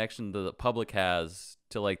one connection the public has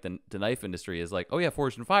to like the knife industry is like, oh yeah,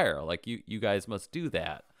 Forged in Fire. Like you guys must do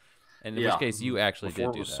that. And in which case you actually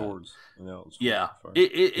did do that. Swords.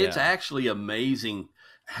 It's actually amazing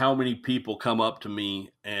how many people come up to me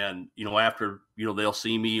and, after, they'll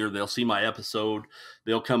see me or they'll see my episode,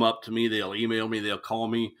 they'll come up to me, they'll email me, they'll call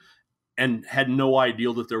me, and had no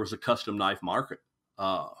idea that there was a custom knife market.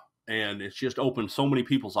 And it's just opened so many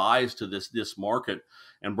people's eyes to this market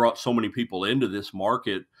and brought so many people into this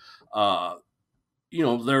market.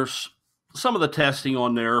 There's some of the testing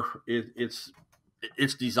on there. It's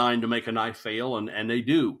designed to make a knife fail, and they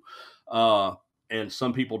do. And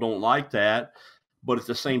some people don't like that. But at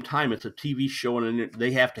the same time, it's a TV show, and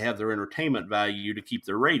they have to have their entertainment value to keep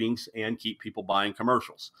their ratings and keep people buying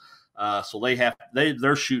commercials. So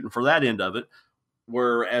they're shooting for that end of it.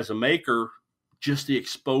 Where as a maker, just the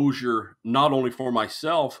exposure, not only for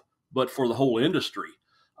myself, but for the whole industry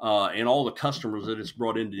and all the customers that it's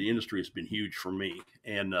brought into the industry has been huge for me.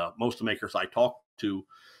 And most of the makers I talk to,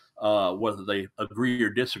 whether they agree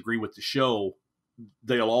or disagree with the show,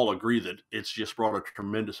 they'll all agree that it's just brought a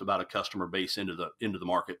tremendous amount of customer base into the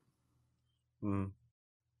market. Mm.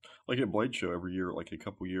 Like at Blade Show every year, like a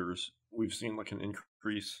couple years, we've seen like an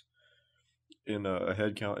increase in a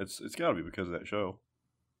head count. It's got to be because of that show.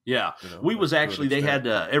 Yeah, we was actually they had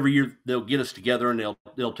every year they'll get us together and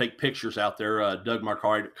they'll take pictures out there. Doug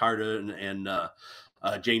Marcarda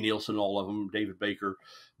and Jay Nielsen, all of them, David Baker,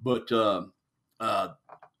 but I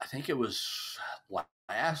think it was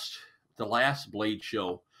the last Blade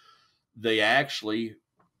Show. They actually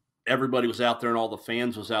everybody was out there and all the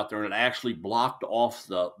fans was out there and it actually blocked off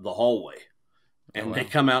the hallway. And they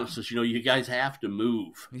come out and says, you guys have to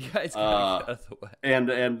move. You guys gotta get out of the way.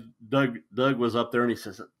 And Doug was up there and he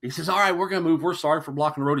says, all right, we're gonna move. We're sorry for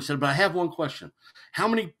blocking the road. He said, but I have one question. How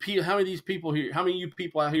many of you people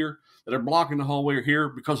out here that are blocking the hallway are here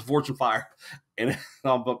because of Forged in Fire? And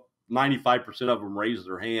about 95% of them raised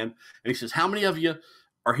their hand. And he says, how many of you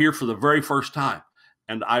are here for the very first time?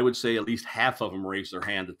 And I would say at least half of them raised their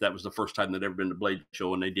hand that was the first time they'd ever been to Blade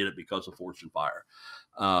Show, and they did it because of Forged in Fire.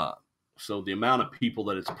 So the amount of people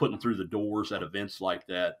that it's putting through the doors at events like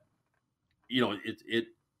that, it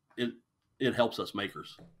helps us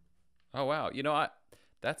makers. Oh wow,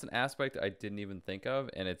 that's an aspect I didn't even think of,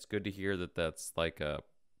 and it's good to hear that that's like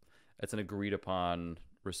it's an agreed upon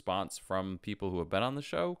response from people who have been on the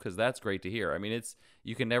show, because that's great to hear. I mean,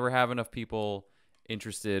 you can never have enough people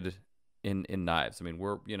interested in knives. I mean,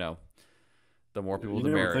 we're the more people, the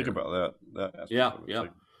merrier. Think about that aspect. Yeah.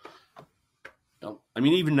 I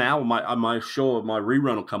mean, even now, my show, my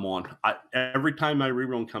rerun will come on. Every time my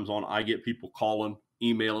rerun comes on, I get people calling,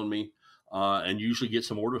 emailing me, and usually get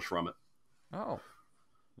some orders from it. Oh,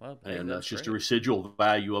 well, and that's just a residual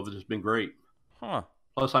value of it has been great. Huh?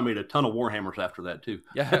 Plus, I made a ton of Warhammers after that too.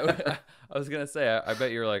 Yeah, I was gonna say. I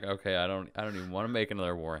bet you're like, okay, I don't even want to make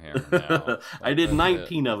another Warhammer now. I did That's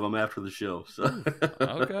 19 of them after the show. So.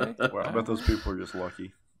 Okay. Well, I bet those people are just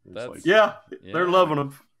lucky. It's That's- like, Yeah, they're loving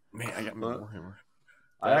them. man, I got my Warhammer.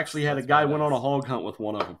 I actually had a guy went on a hog hunt with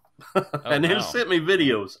one of them, and then wow. sent me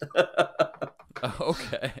videos.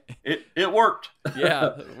 Okay. It worked.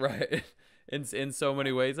 Yeah, right. In so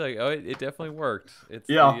many ways, like, oh, it definitely worked. It's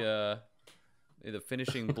the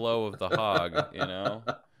finishing blow of the hog, you know.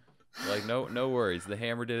 Like, no worries. The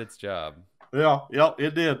hammer did its job. Yeah,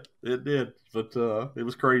 it did. But it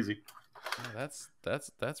was crazy. Yeah,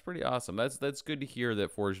 that's pretty awesome. That's good to hear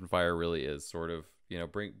that Forge and Fire really is sort of, you know,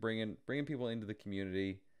 bringing people into the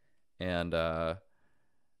community, and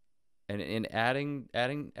adding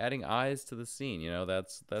eyes to the scene. You know,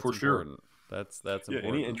 that's For sure. important. That's Yeah,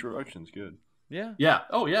 important. any introduction's good. Yeah. Yeah.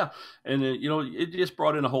 Oh, yeah. And you know, it just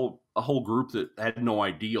brought in a whole group that had no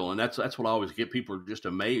idea, and that's what I always get. People are just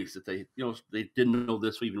amazed that they didn't know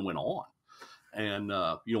this even went on. And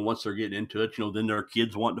you know, once they're getting into it, you know, then their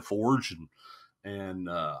kids wanting to forge, and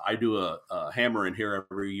I do a hammer in here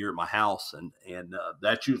every year at my house, and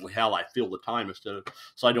that's usually how I fill the time,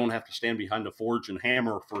 so I don't have to stand behind the forge and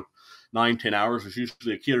hammer for 9-10 hours. There's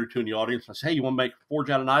usually a kid or two in the audience. I say, hey, you want to make forge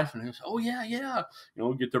out of knife? And they say, oh yeah. You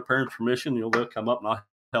know, get their parents' permission. You know, they'll come up and I'll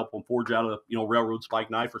help them forge out a railroad spike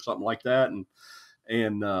knife or something like that, and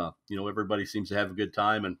you know, everybody seems to have a good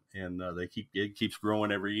time, and it keeps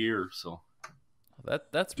growing every year. So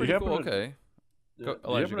that's pretty cool. Okay. Do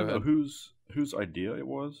you happen to know whose idea it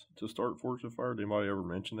was to start Forge and Fire? Did anybody ever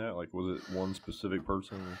mention that? Like, was it one specific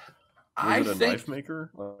person? Was it a knife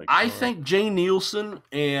maker? Like, I think Jay Nielsen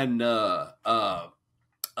and oh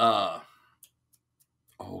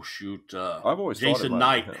shoot, I've always Jason thought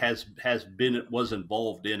Knight it was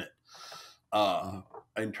involved in it,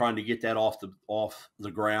 and trying to get that off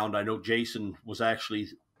the ground. I know Jason was actually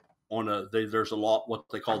on there's a lot what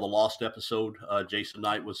they call the Lost episode. Jason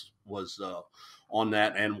Knight was on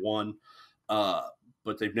that and won,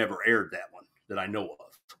 but they've never aired that one that I know of.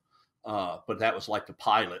 But that was like the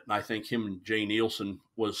pilot, and I think him and Jay Nielsen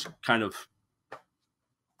was kind of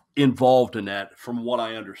involved in that, from what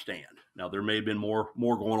I understand. Now there may have been more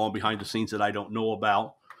going on behind the scenes that I don't know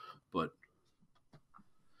about, but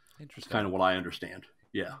it's kind of what I understand.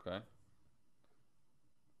 Yeah. Okay.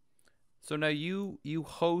 So now you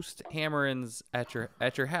host hammer-ins at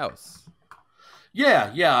your house.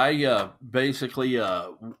 Yeah. I basically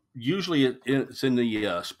usually it's in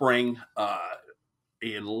the spring,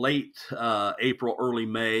 in late April, early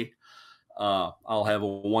May. I'll have a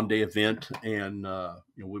one-day event, and you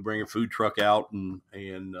know, we bring a food truck out, and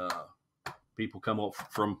people come up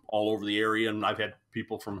from all over the area, and I've had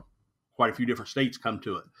people from quite a few different states come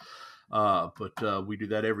to it. But we do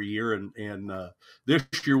that every year, and this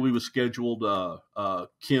year we was scheduled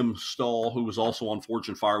Kim Stahl, who was also on Forge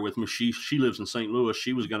and Fire with me. She lives in St. Louis.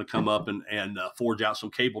 She was going to come up and forge out some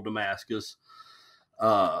cable Damascus.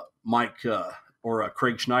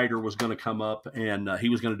 Craig Schneider was going to come up, and he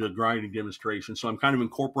was going to do a grinding demonstration. So I'm kind of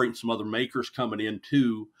incorporating some other makers coming in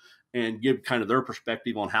too, and give kind of their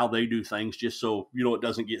perspective on how they do things, just so, you know, it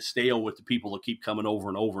doesn't get stale with the people that keep coming over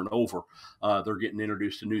and over and over. They're getting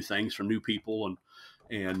introduced to new things from new people,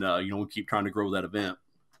 and you know, we keep trying to grow that event.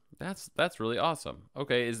 That's really awesome.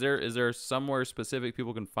 Okay, is there somewhere specific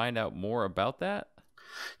people can find out more about that?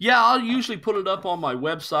 Yeah, I'll usually put it up on my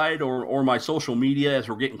website or my social media as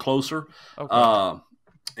we're getting closer. Okay.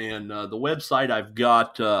 And the website I've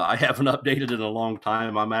got, I haven't updated in a long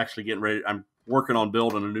time. I'm actually getting ready. I'm working on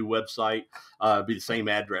building a new website. Be the same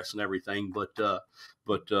address and everything, but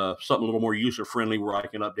something a little more user friendly where I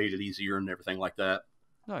can update it easier and everything like that.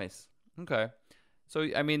 Nice. Okay. So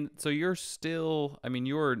I mean, you're still, I mean,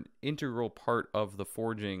 you're an integral part of the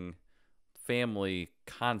forging family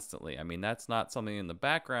constantly. I mean, that's not something in the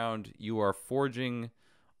background. You are forging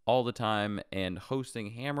all the time and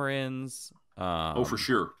hosting hammer-ins. Oh, for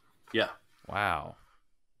sure. Yeah. Wow.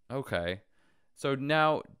 Okay. So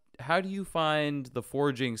now, how do you find the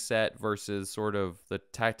forging set versus sort of the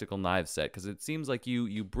tactical knives set? Because it seems like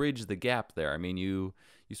you bridge the gap there. I mean, you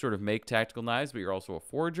sort of make tactical knives, but you're also a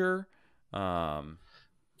forger.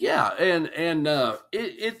 Yeah, and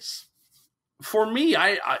it's for me.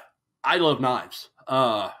 I love knives.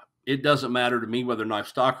 It doesn't matter to me whether knife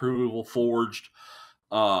stock removal, forged,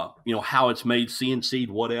 you know, how it's made,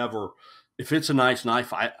 CNC'd, whatever. If it's a nice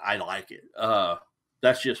knife, I like it.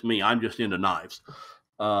 That's just me. I'm just into knives.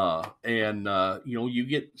 You know, you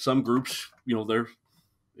get some groups, you know,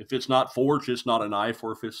 if it's not forged, it's not a knife,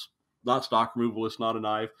 or if it's not stock removal, it's not a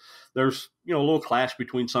knife. There's, you know, a little clash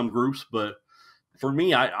between some groups, but for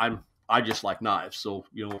me, I I just like knives. So,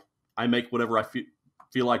 I make whatever I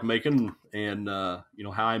feel like making, and, how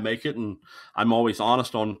I make it. And I'm always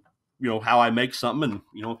honest on, how I make something. And,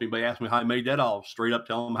 if anybody asks me how I made that, I'll straight up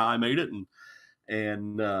tell them how I made it.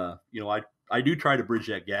 And I do try to bridge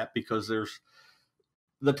that gap, because there's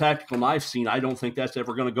the tactical knife scene. I don't think that's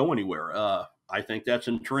ever going to go anywhere. I think that's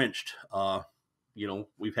entrenched.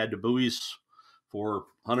 We've had the buoys for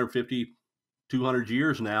 150, 200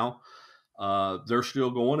 years now. They're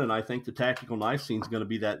still going, and I think the tactical knife scene is going to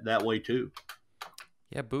be that way too.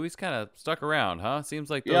 Yeah, buoys kind of stuck around, huh? Seems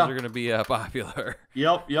like those are going to be popular.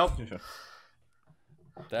 Yep. Yeah.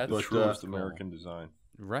 That's the truest cool. American design.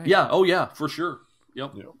 Right. Yeah. Oh yeah, for sure.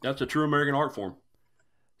 Yep. Yep. That's a true American art form.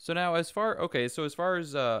 So now, as far as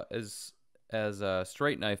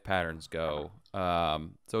straight knife patterns go,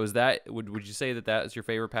 so is that would you say that is your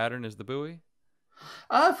favorite pattern, is the buoy?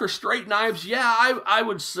 For straight knives, yeah, I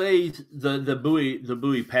would say the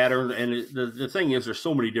buoy pattern. And the thing is, there's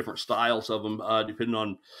so many different styles of them, depending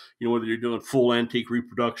on whether you're doing full antique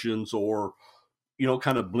reproductions or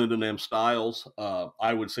kind of blending them styles.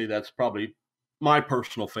 I would say that's probably my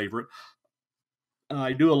personal favorite.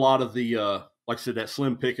 I do a lot of the like I said, that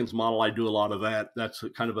Slim Pickens model. I do a lot of that. That's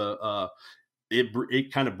kind of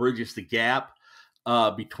it kind of bridges the gap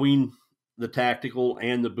between the tactical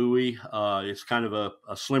and the buoy. It's kind of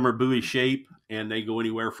a slimmer buoy shape, and they go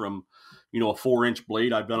anywhere from, a 4-inch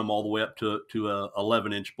blade. I've done them all the way up to a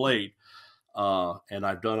 11-inch blade. And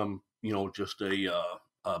I've done them, just a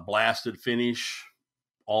blasted finish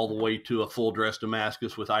all the way to a full dress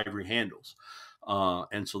Damascus with ivory handles.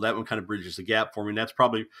 And so that one kind of bridges the gap for me. And that's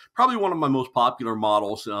probably one of my most popular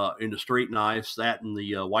models in the straight knives, that and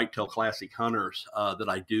the Whitetail Classic Hunters that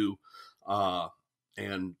I do.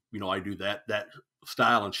 And, I do that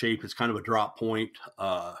style and shape. It's kind of a drop point,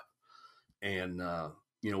 and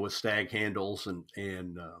with stag handles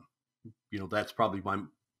and that's probably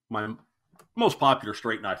my most popular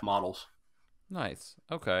straight knife models. Nice.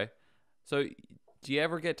 Okay. So do you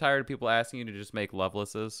ever get tired of people asking you to just make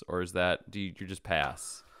Lovelaces, or is that, you just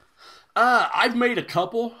pass? I've made a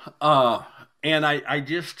couple, and I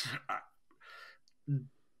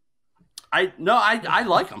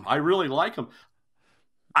like them. I really like them.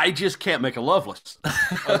 I just can't make a Loveless.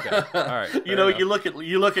 Okay, all right. You look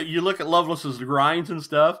at Loveless's grinds and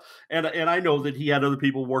stuff, and I know that he had other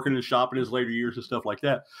people working in his shop in his later years and stuff like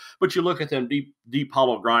that. But you look at them deep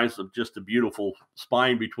hollow grinds of just the beautiful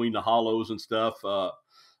spine between the hollows and stuff.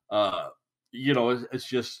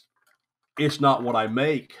 It's not what I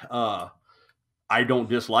make. I don't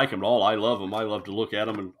dislike them at all. I love them. I love to look at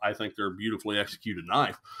them, and I think they're a beautifully executed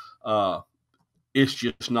knife. It's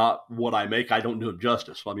just not what I make. I don't do it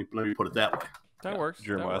justice. Let me put it that way. That works.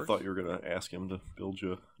 Jeremiah, I thought you were going to ask him to build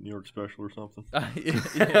you a New York special or something.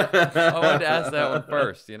 Yeah. I wanted to ask that one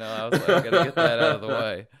first. I was like, I got to get that out of the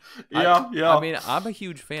way. Yeah. I mean, I'm a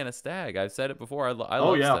huge fan of Stag. I've said it before. I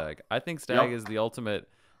love Stag. I think Stag is the ultimate.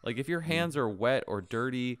 Like, if your hands are wet or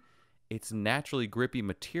dirty, it's naturally grippy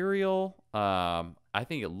material. I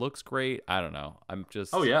think it looks great. I don't know. I'm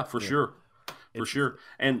just. Oh yeah, for sure. For sure.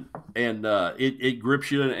 And it grips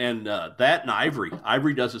you, and that and ivory.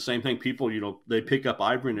 Ivory does the same thing. People, they pick up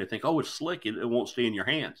ivory and they think, oh, it's slick. It won't stay in your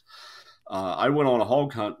hands. I went on a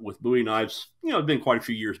hog hunt with Bowie knives. It's been quite a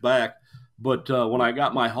few years back. But when I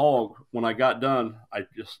got my hog, when I got done, I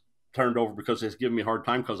just turned over because it's giving me a hard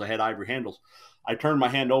time because I had ivory handles. I turned my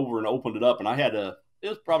hand over and opened it up, and it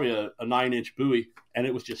was probably a 9-inch Bowie, and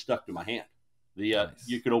it was just stuck to my hand. Nice.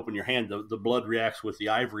 You could open your hand, the blood reacts with the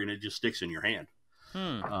ivory, and it just sticks in your hand.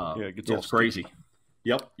 It gets all crazy.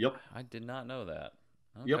 Yep. I did not know that.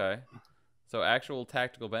 Okay. Yep. So actual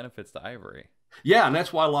tactical benefits to ivory. Yeah, and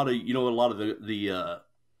that's why a lot of the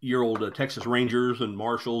year old Texas Rangers and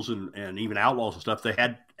Marshals and even Outlaws and stuff, they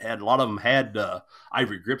had a lot of them had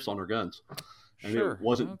ivory grips on their guns, and it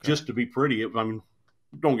wasn't just to be pretty.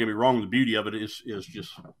 Don't get me wrong, the beauty of it is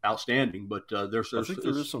just outstanding, but I think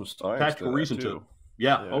there is some science tactical reason too. to.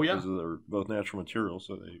 Yeah. Oh yeah. Because they're both natural materials,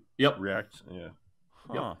 so they react. Yeah.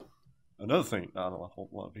 Huh. Yep. Another thing not a whole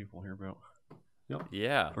lot of people hear about. Yep.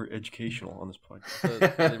 Yeah. Or educational on this podcast.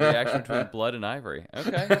 The reaction between blood and ivory.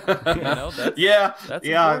 Okay. That's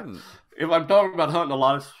important. If I'm talking about hunting a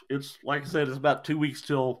lot, it's like I said, it's about 2 weeks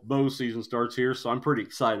till bow season starts here, so I'm pretty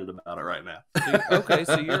excited about it right now.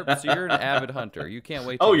 So you're an avid hunter. You can't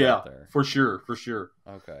wait to get out there. For sure.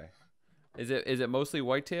 Okay. Is it mostly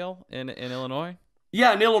whitetail in Illinois?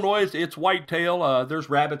 Yeah, in Illinois, it's whitetail. There's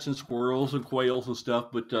rabbits and squirrels and quails and stuff,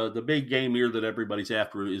 but the big game here that everybody's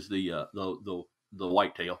after is the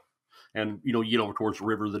whitetail. And you get over towards the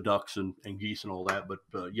river, the ducks and geese and all that. But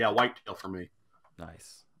whitetail for me.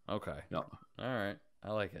 Nice. Okay. Yep. All right.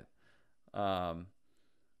 I like it.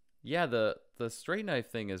 Yeah, the straight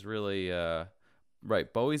knife thing is really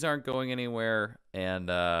right. Bowies aren't going anywhere, and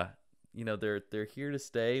they're here to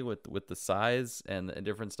stay with the size and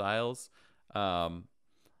different styles.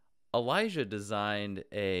 Elijah designed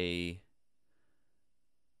a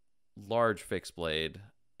large fixed blade,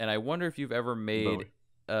 and I wonder if you've ever made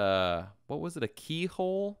what was it, a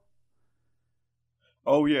keyhole?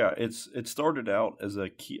 Oh yeah, it started out as a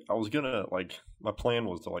key. I was gonna my plan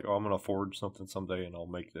was to I'm gonna forge something someday and I'll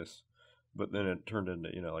make this, but then it turned into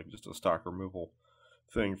just a stock removal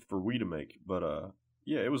thing for we to make. But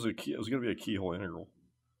yeah, it was gonna be a keyhole integral.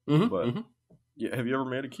 Mm-hmm, but mm-hmm. Yeah, have you ever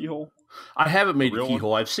made a keyhole? I haven't made a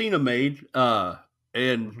keyhole. One? I've seen them made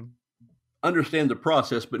and understand the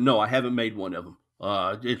process, but no, I haven't made one of them.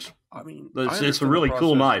 It's a really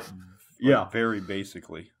cool knife. Yeah, very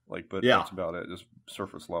basically. But yeah, that's about it. Just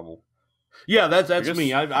surface level. Yeah, that's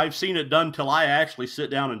me. I've seen it done till I actually sit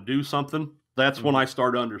down and do something. That's when I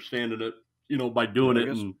start understanding it, by doing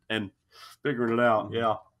it and figuring it out.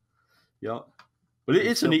 Yeah, yeah. But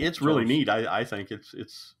it's really neat. I think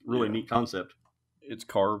it's really neat concept. It's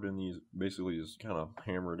carved in these, basically just kind of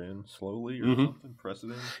hammered in slowly or something, press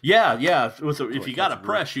it in. Yeah. If you got a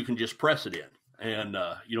press, you can just press it in. And,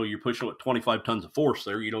 you're pushing with 25 tons of force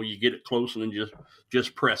there. You get it close and then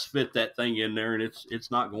just press fit that thing in there, and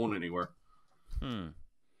it's not going anywhere.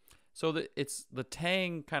 So the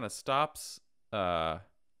tang kind of stops at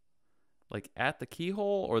the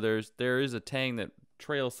keyhole, or there is a tang that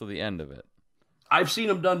trails to the end of it? I've seen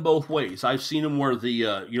them done both ways. I've seen them where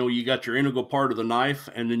the you got your integral part of the knife,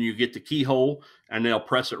 and then you get the keyhole, and they'll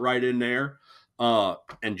press it right in there.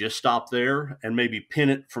 And just stop there and maybe pin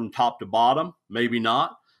it from top to bottom, maybe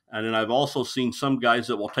not. And then I've also seen some guys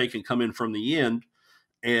that will take and come in from the end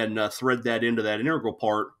and thread that into that integral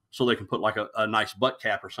part so they can put a nice butt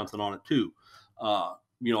cap or something on it too.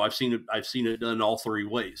 I've seen it done all three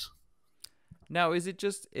ways. Now, is it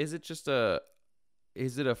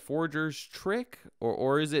a forger's trick,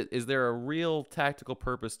 or is there a real tactical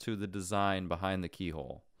purpose to the design behind the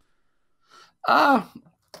keyhole?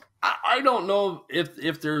 I don't know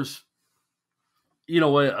if there's,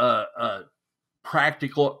 a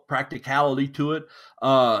practicality to it.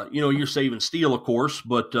 You're saving steel, of course,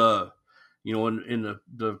 but in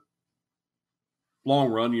the long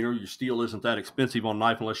run, your steel isn't that expensive on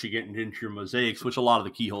knife unless you get into your mosaics, which a lot of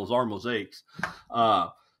the keyholes are mosaics.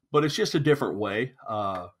 But it's just a different way.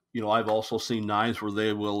 I've also seen knives where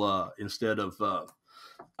they will instead of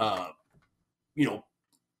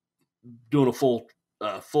doing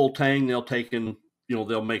a full tang, they'll take and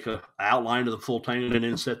they'll make a outline of the full tang and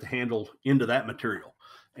then set the handle into that material,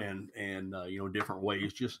 and different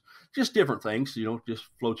ways, just different things, just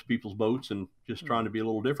floats people's boats and just trying to be a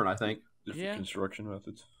little different. I think different construction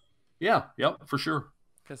methods. Yeah, for sure.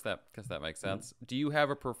 Because that makes sense. Do you have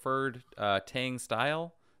a preferred tang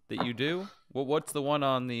style that you do? What's the one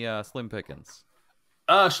on the Slim Pickens?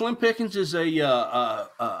 Slim Pickens is a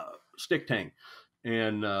stick tang.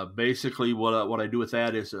 And basically what I do with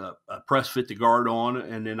that is press fit the guard on,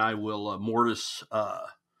 and then I will mortise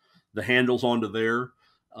the handles onto there.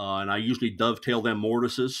 And I usually dovetail them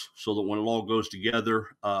mortises so that when it all goes together,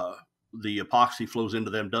 the epoxy flows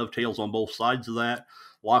into them dovetails on both sides of that,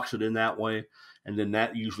 locks it in that way. And then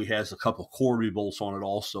that usually has a couple of Corby bolts on it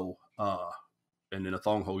also, and then a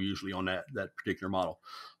thong hole usually on that particular model.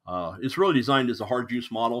 It's really designed as a hard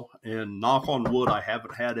juice model, and knock on wood, I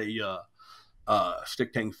haven't had a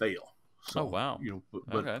stick tang fail. So, oh wow!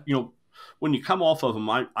 But okay. When you come off of them,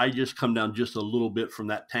 I just come down just a little bit from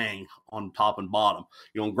that tang on top and bottom,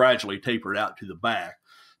 and gradually taper it out to the back.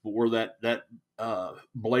 But where that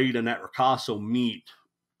blade and that ricasso meet,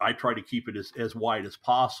 I try to keep it as wide as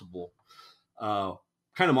possible.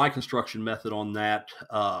 Kind of my construction method on that.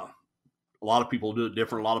 A lot of people do it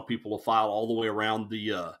different. A lot of people will file all the way around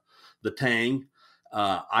the tang.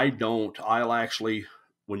 I don't. I'll actually,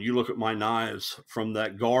 when you look at my knives, from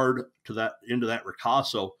that guard to that into that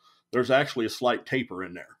ricasso, there's actually a slight taper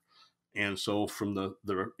in there. And so from the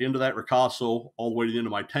end of that ricasso all the way to the end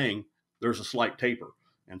of my tang, there's a slight taper.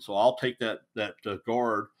 And so I'll take that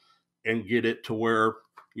guard and get it to where,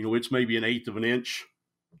 it's maybe 1/8 of an inch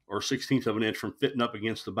or 1/16 of an inch from fitting up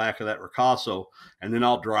against the back of that ricasso. And then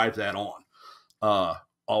I'll drive that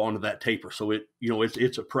onto that taper. So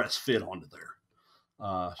it's a press fit onto there.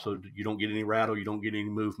 So you don't get any rattle, you don't get any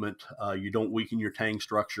movement, you don't weaken your tang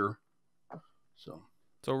structure.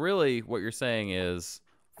 So really what you're saying is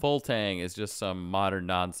full tang is just some modern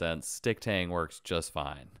nonsense. Stick tang works just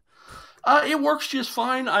fine. It works just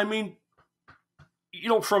fine. I mean,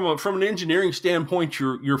 from an engineering standpoint,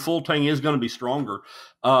 your full tang is going to be stronger.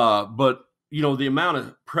 But the amount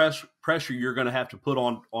of pressure you're going to have to put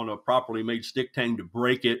on a properly made stick tang to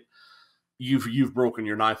break it, you've broken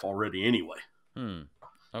your knife already anyway.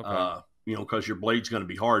 Okay. Because your blade's going to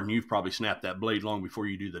be hard, and you've probably snapped that blade long before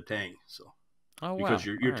you do the tang. So, because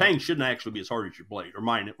your tang shouldn't actually be as hard as your blade, or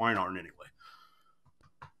mine aren't anyway.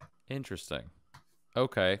 Interesting.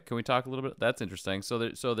 Okay, can we talk a little bit? That's interesting. So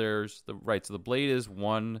there's the blade is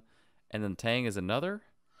one, and then tang is another.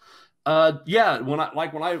 Yeah. When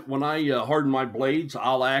I harden my blades,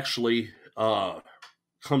 I'll actually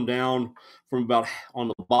come down from about on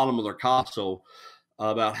the bottom of the ricasso,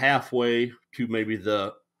 about halfway to maybe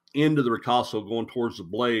the end of the ricasso going towards the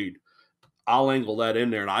blade. I'll angle that in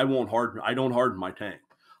there, and I don't harden my tang.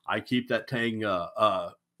 I keep that tang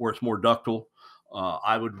where it's more ductile.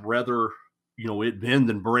 I would rather it bend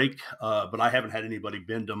than break, but I haven't had anybody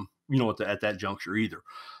bend them at that juncture either.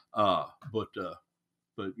 But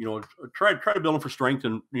try to build them for strength,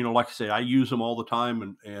 and like I say, I use them all the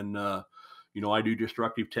time, and I do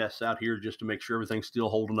destructive tests out here just to make sure everything's still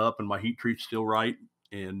holding up and my heat treat's still right,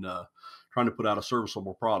 and trying to put out a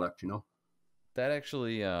serviceable product. That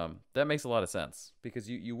actually that makes a lot of sense, because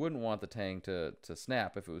you wouldn't want the tang to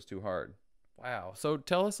snap if it was too hard. Wow. So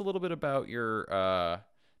tell us a little bit about your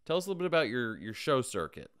show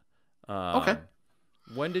circuit. Okay.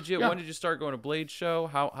 When did you start going to Blade Show?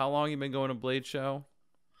 How long you been going to Blade Show?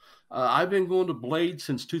 I've been going to Blade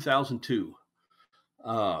since 2002.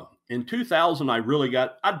 In 2000,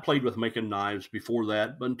 I'd played with making knives before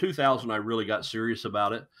that, but in 2000, I really got serious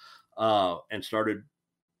about it, and started,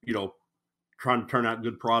 trying to turn out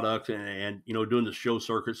good product, and doing the show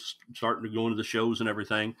circuits, starting to go into the shows and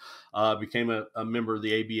everything. Became a member of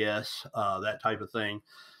the ABS, that type of thing.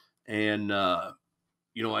 And,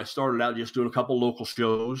 I started out just doing a couple local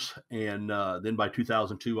shows, and then by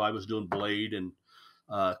 2002, I was doing Blade, and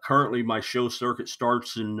currently my show circuit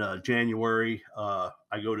starts in January.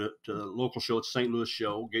 I go to the local show at St. Louis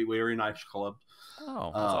show, Gateway Area Knives Club.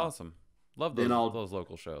 Oh, that's awesome. Love those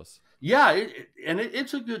local shows. Yeah,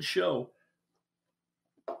 it's a good show.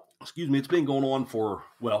 Excuse me, it's been going on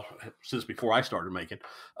since before I started making.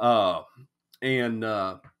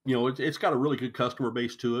 It's got a really good customer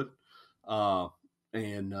base to it. So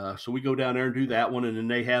we go down there and do that one. And then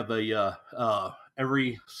they have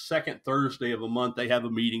every second Thursday of a month, they have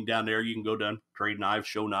a meeting down there. You can go down, trade knives,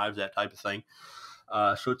 show knives, that type of thing.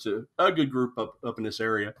 So it's a good group up in this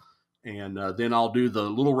area. And then I'll do the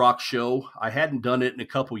Little Rock show. I hadn't done it in a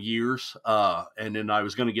couple years. And then I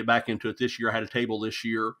was going to get back into it this year. I had a table this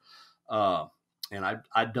year. And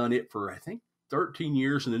I'd done it for, I think, 13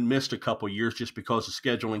 years, and then missed a couple years just because of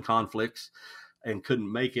scheduling conflicts and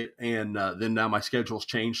couldn't make it. And then now my schedule's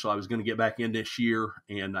changed. So I was going to get back in this year,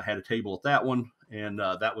 and I had a table at that one. And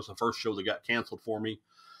that was the first show that got canceled for me.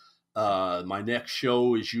 My next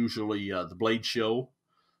show is usually the Blade show.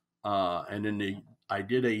 And then I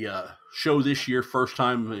did a show this year, first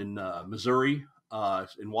time in Missouri,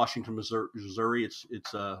 in Washington, Missouri.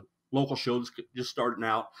 It's a local show that's just starting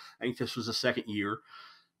out. I think this was the second year,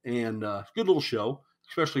 and good little show,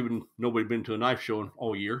 especially when nobody been to a knife show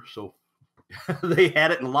all year. So they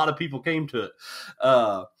had it, and a lot of people came to it.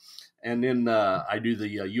 And then I do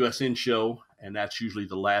the USN show, and that's usually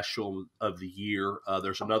the last show of the year.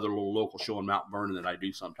 There's another little local show in Mount Vernon that I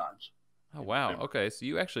do sometimes. Oh wow! Okay, so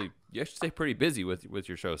you actually stay pretty busy with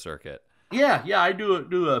your show circuit. Yeah, I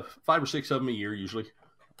do a 5 or 6 of them a year usually.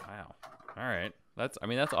 Wow! All right, that's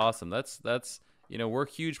awesome. That's we're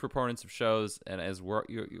huge proponents of shows, and as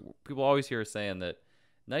people always hear us saying that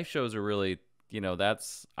knife shows are really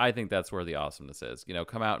I think that's where the awesomeness is.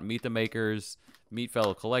 Come out and meet the makers, meet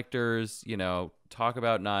fellow collectors. Talk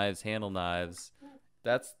about knives, handle knives.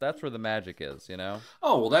 That's where the magic is,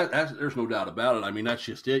 Oh, well, that's there's no doubt about it. I mean, that's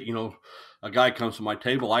just it. A guy comes to my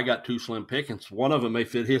table. I got 2 slim pickings. One of them may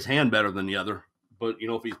fit his hand better than the other. But,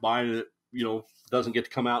 if he's buying it, doesn't get to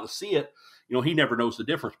come out and see it, he never knows the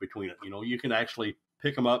difference between it. You can actually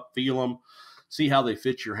pick them up, feel them, see how they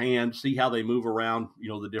fit your hand, see how they move around,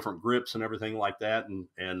 the different grips and everything like that.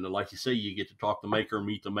 And like you say, you get to talk to the maker,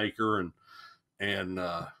 meet the maker, and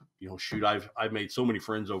shoot, I've made so many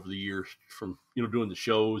friends over the years from, doing the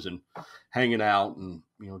shows and hanging out and,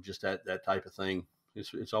 just that type of thing.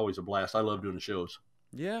 It's always a blast. I love doing the shows.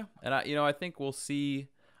 Yeah. And I think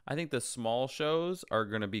I think the small shows are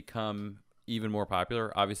going to become even more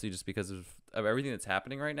popular, obviously, just because of everything that's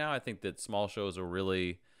happening right now. I think that small shows are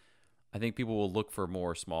really, I think people will look for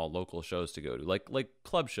more small local shows to go to, like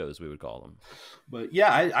club shows, we would call them. But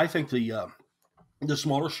yeah, I think the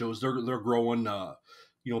smaller shows, they're growing.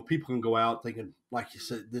 People can go out thinking, like you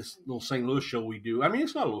said, this little St. Louis show we do. I mean,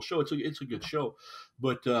 it's not a little show; it's a good show.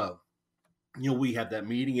 But we have that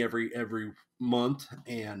meeting every month,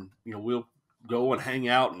 and we'll go and hang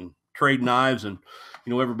out and trade knives, and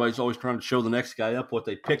everybody's always trying to show the next guy up what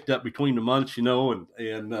they picked up between the months,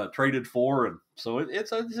 and traded for, and so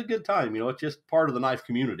it's a good time. It's just part of the knife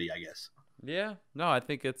community, I guess. Yeah, no, I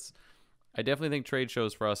definitely think trade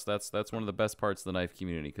shows for us, that's one of the best parts of the knife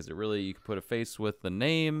community, because it really, you can put a face with the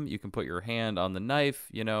name, you can put your hand on the knife,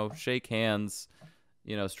 shake hands,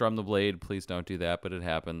 strum the blade. Please don't do that, but it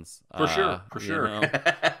happens. For sure.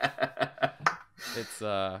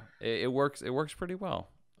 It works pretty well.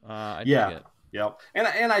 I dig it. Yeah. And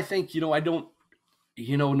I think, I don't,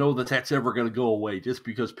 know that that's ever going to go away, just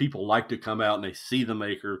because people like to come out and they see the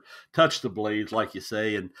maker, touch the blades, like you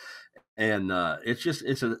say, and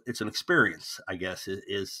it's an experience, I guess,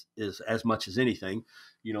 is as much as anything.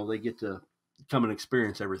 They get to come and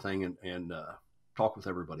experience everything and talk with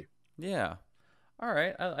everybody. Yeah. All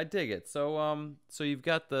right, I dig it. So you've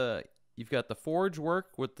got the forge work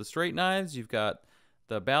with the straight knives. You've got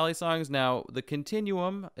the Balisongs. Now the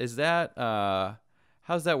Continuum, is that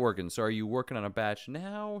how's that working? So are you working on a batch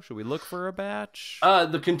now? Should we look for a batch?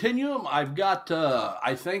 The Continuum, I've got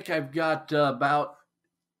I think I've got about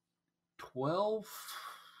 12,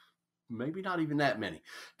 maybe not even that many,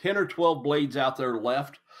 10 or 12 blades out there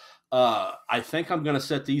left. I think I'm going to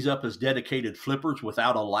set these up as dedicated flippers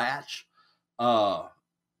without a latch.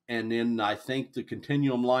 And then I think the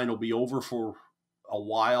Continuum line will be over for a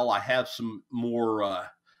while. I have some more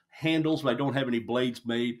handles, but I don't have any blades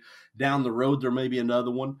made. Down the road, there may be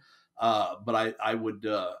another one. But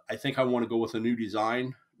I think I want to go with a new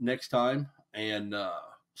design next time. And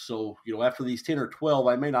so, after these 10 or 12,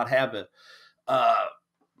 I may not have a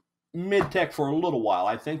mid-tech for a little while.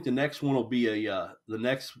 I think the next one will be the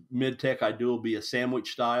next mid-tech I do will be a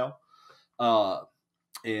sandwich style.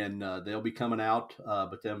 And they'll be coming out.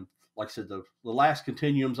 But then, like I said, the last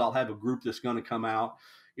Continuums, I'll have a group that's going to come out.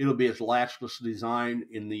 It'll be a latchless design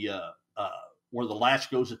in the where the latch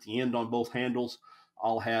goes at the end on both handles.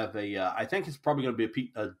 I'll have I think it's probably going to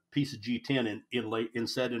be a piece of G10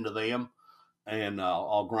 inset into them, and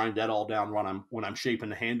I'll grind that all down when I'm shaping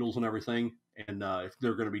the handles and everything. And if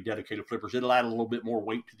they're going to be dedicated flippers, it'll add a little bit more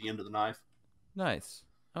weight to the end of the knife. Nice.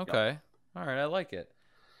 Okay. Yep. All right. I like it.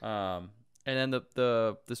 And then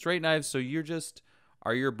the straight knives. So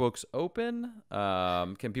are your books open?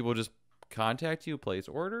 Can people just contact you, place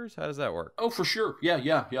orders? How does that work? Oh, for sure.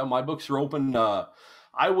 Yeah. My books are open.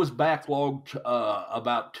 I was backlogged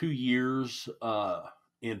about 2 years. Like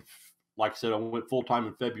I said, I went full time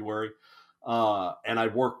in February, and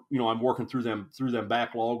I'm working through them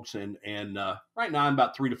backlogs, and right now I'm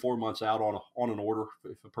about 3 to 4 months out on an order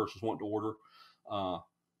if a person's wanting to order.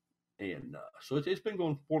 So it's been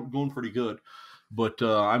going pretty good, but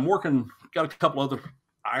I'm got a couple other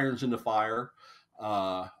irons in the fire.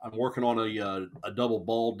 I'm working on a double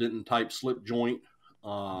ball dentin type slip joint,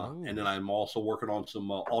 and then I'm also working on some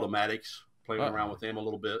automatics, playing around with them a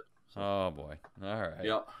little bit. So. Oh boy! All right.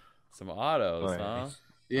 Yep. Some autos, nice. huh?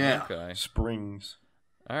 Yeah. Okay. Springs.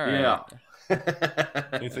 All right. Yeah.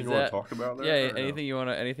 Anything you want to talk about there? Yeah. Anything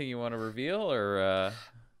you want to reveal, or?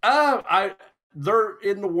 They're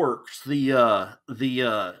in the works.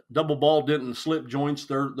 The double ball dentin slip joints,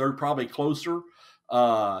 they're probably closer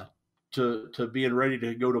to being ready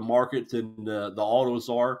to go to market than the autos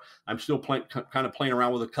are. I'm still kind of playing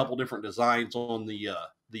around with a couple different designs on the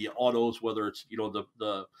autos, whether it's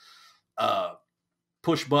the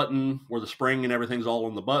push button where the spring and everything's all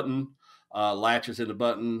on the button, latches in the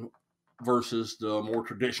button, versus the more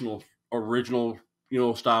traditional original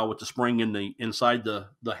style with the spring inside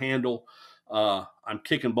the handle. I'm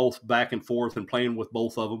kicking both back and forth and playing with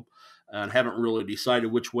both of them, and haven't really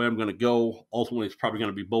decided which way I'm going to go. Ultimately, it's probably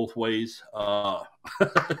going to be both ways,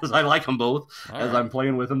 because I like them both. I'm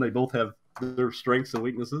playing with them, they both have their strengths and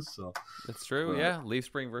weaknesses. So that's true. Yeah, leaf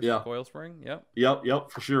spring versus coil spring.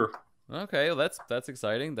 Yep, for sure. Okay, well, that's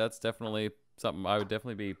exciting. That's definitely something I would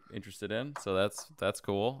definitely be interested in. So that's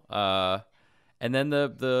cool. And then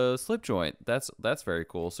the slip joint, that's very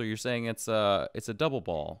cool. So you're saying it's a double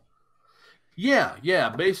ball. Yeah.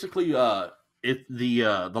 Basically,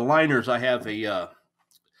 the liners, I have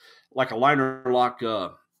like a liner lock,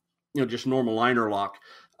 just normal liner lock.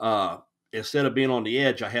 Instead of being on the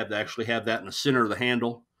edge, I actually have that in the center of the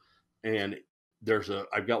handle, and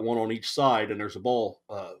I've got one on each side, and there's a ball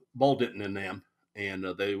dentin in them, and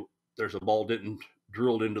there's a ball dentin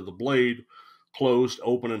drilled into the blade, closed,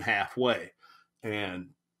 open, and halfway, and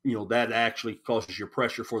that actually causes your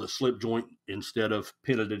pressure for the slip joint instead of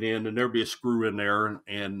pinning it in, and there'll be a screw in there,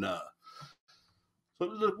 and so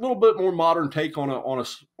there's a little bit more modern take on a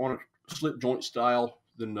slip joint style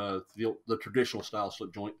than the traditional style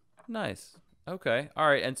slip joint. Nice. Okay. All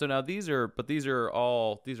right. And so now these are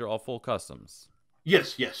all full customs.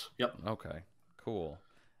 Yes. Yep. Okay. Cool.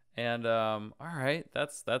 And all right,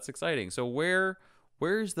 that's exciting. So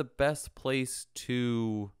where's the best place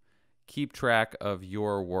to keep track of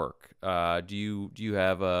your work? Do you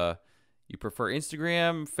have you prefer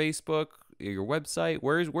Instagram, Facebook, your website?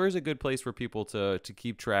 Where's a good place for people to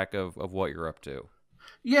keep track of what you're up to?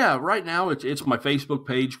 Yeah, right now it's my Facebook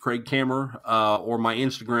page, Craig Camerer, or my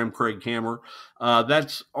Instagram, Craig Camerer.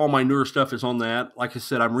 That's all my newer stuff is on that. Like I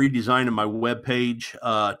said, I'm redesigning my web page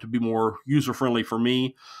to be more user friendly for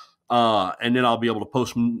me, and then I'll be able to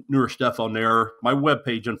post newer stuff on there. My web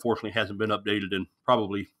page, unfortunately, hasn't been updated in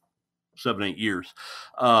probably 7-8 years,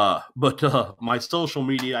 but my social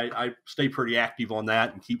media, I stay pretty active on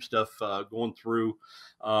that and keep stuff going through.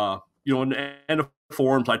 And the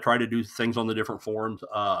forums, I try to do things on the different forums.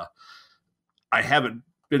 I haven't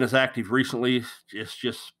been as active recently. It's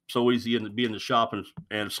just so easy to be in the shop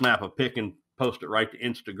and snap a pic and post it right to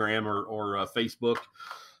Instagram or Facebook.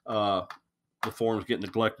 The forums get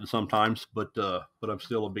neglected sometimes, but I'm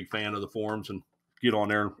still a big fan of the forums and get on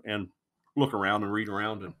there and look around and read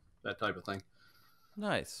around and that type of thing.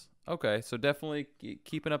 Nice. Okay, so definitely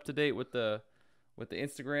keeping up to date with the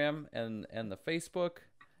Instagram and the Facebook.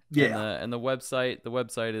 Yeah, and the website. The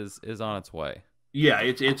website is on its way. Yeah,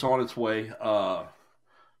 it's on its way.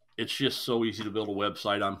 It's just so easy to build a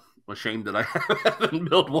website. I'm ashamed that I haven't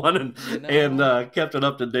built one and kept it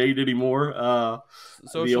up to date anymore.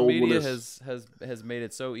 Social media has made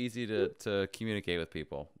it so easy to communicate with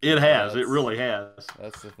people. It has. It really has.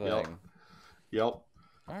 That's the thing. Yep.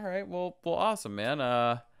 All right. Well, awesome,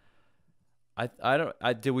 man.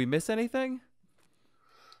 Did we miss anything?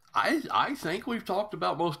 I think we've talked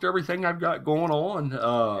about most everything I've got going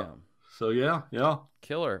on. So yeah.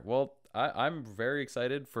 Killer. Well, I'm very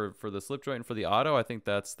excited for the slip joint and for the auto. I think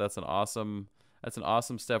that's an awesome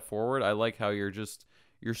step forward. I like how you're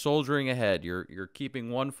soldiering ahead. You're keeping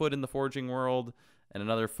one foot in the forging world and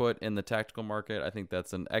another foot in the tactical market. I think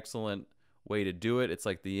that's an excellent way to do it. It's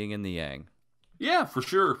like the yin and the yang. Yeah, for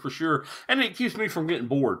sure. And it keeps me from getting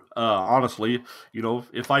bored. Honestly,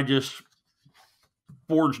 if I just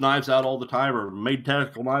forged knives out all the time or made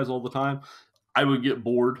tactical knives all the time, I would get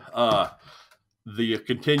bored. The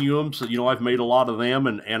continuums, I've made a lot of them,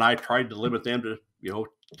 and I tried to limit them to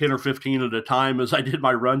 10 or 15 at a time as I did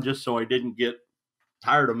my run, just so I didn't get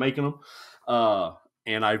tired of making them.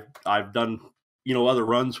 And I've done other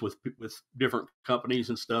runs with different companies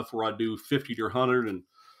and stuff where I do 50 to 100, and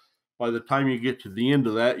by the time you get to the end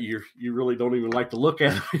of that, you really don't even like to look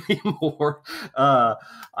at it anymore.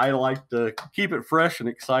 I like to keep it fresh and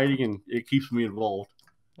exciting, and it keeps me involved.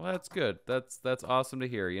 Well, that's good. That's awesome to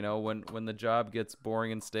hear. When the job gets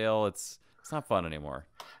boring and stale, it's not fun anymore.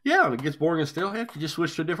 Yeah, when it gets boring and stale, heck, you just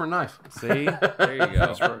switch to a different knife. See, there you go.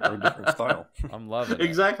 That's right, or a different style. I'm loving it.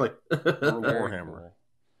 Exactly. Or Warhammer.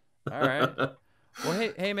 Cool. All right.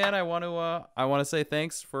 Well, hey, man, I want to say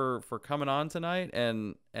thanks for coming on tonight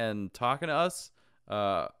and talking to us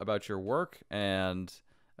about your work and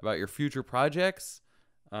about your future projects.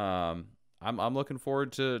 I'm looking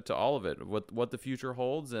forward to all of it, what the future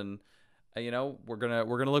holds, and we're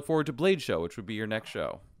gonna look forward to Blade Show, which would be your next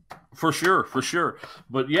show. For sure.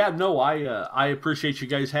 But yeah, no, I appreciate you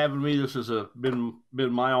guys having me. This has been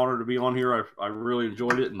my honor to be on here. I really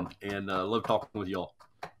enjoyed it and love talking with y'all.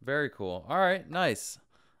 Very cool. All right, nice.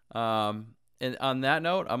 And on that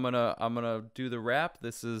note, I'm gonna do the wrap.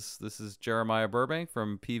 This is Jeremiah Burbank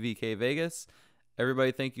from PVK Vegas.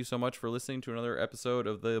 Everybody, thank you so much for listening to another episode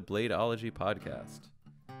of the Bladeology podcast.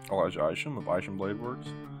 Elijah Isham of Isham Blade Works.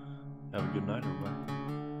 Have a good night, everybody.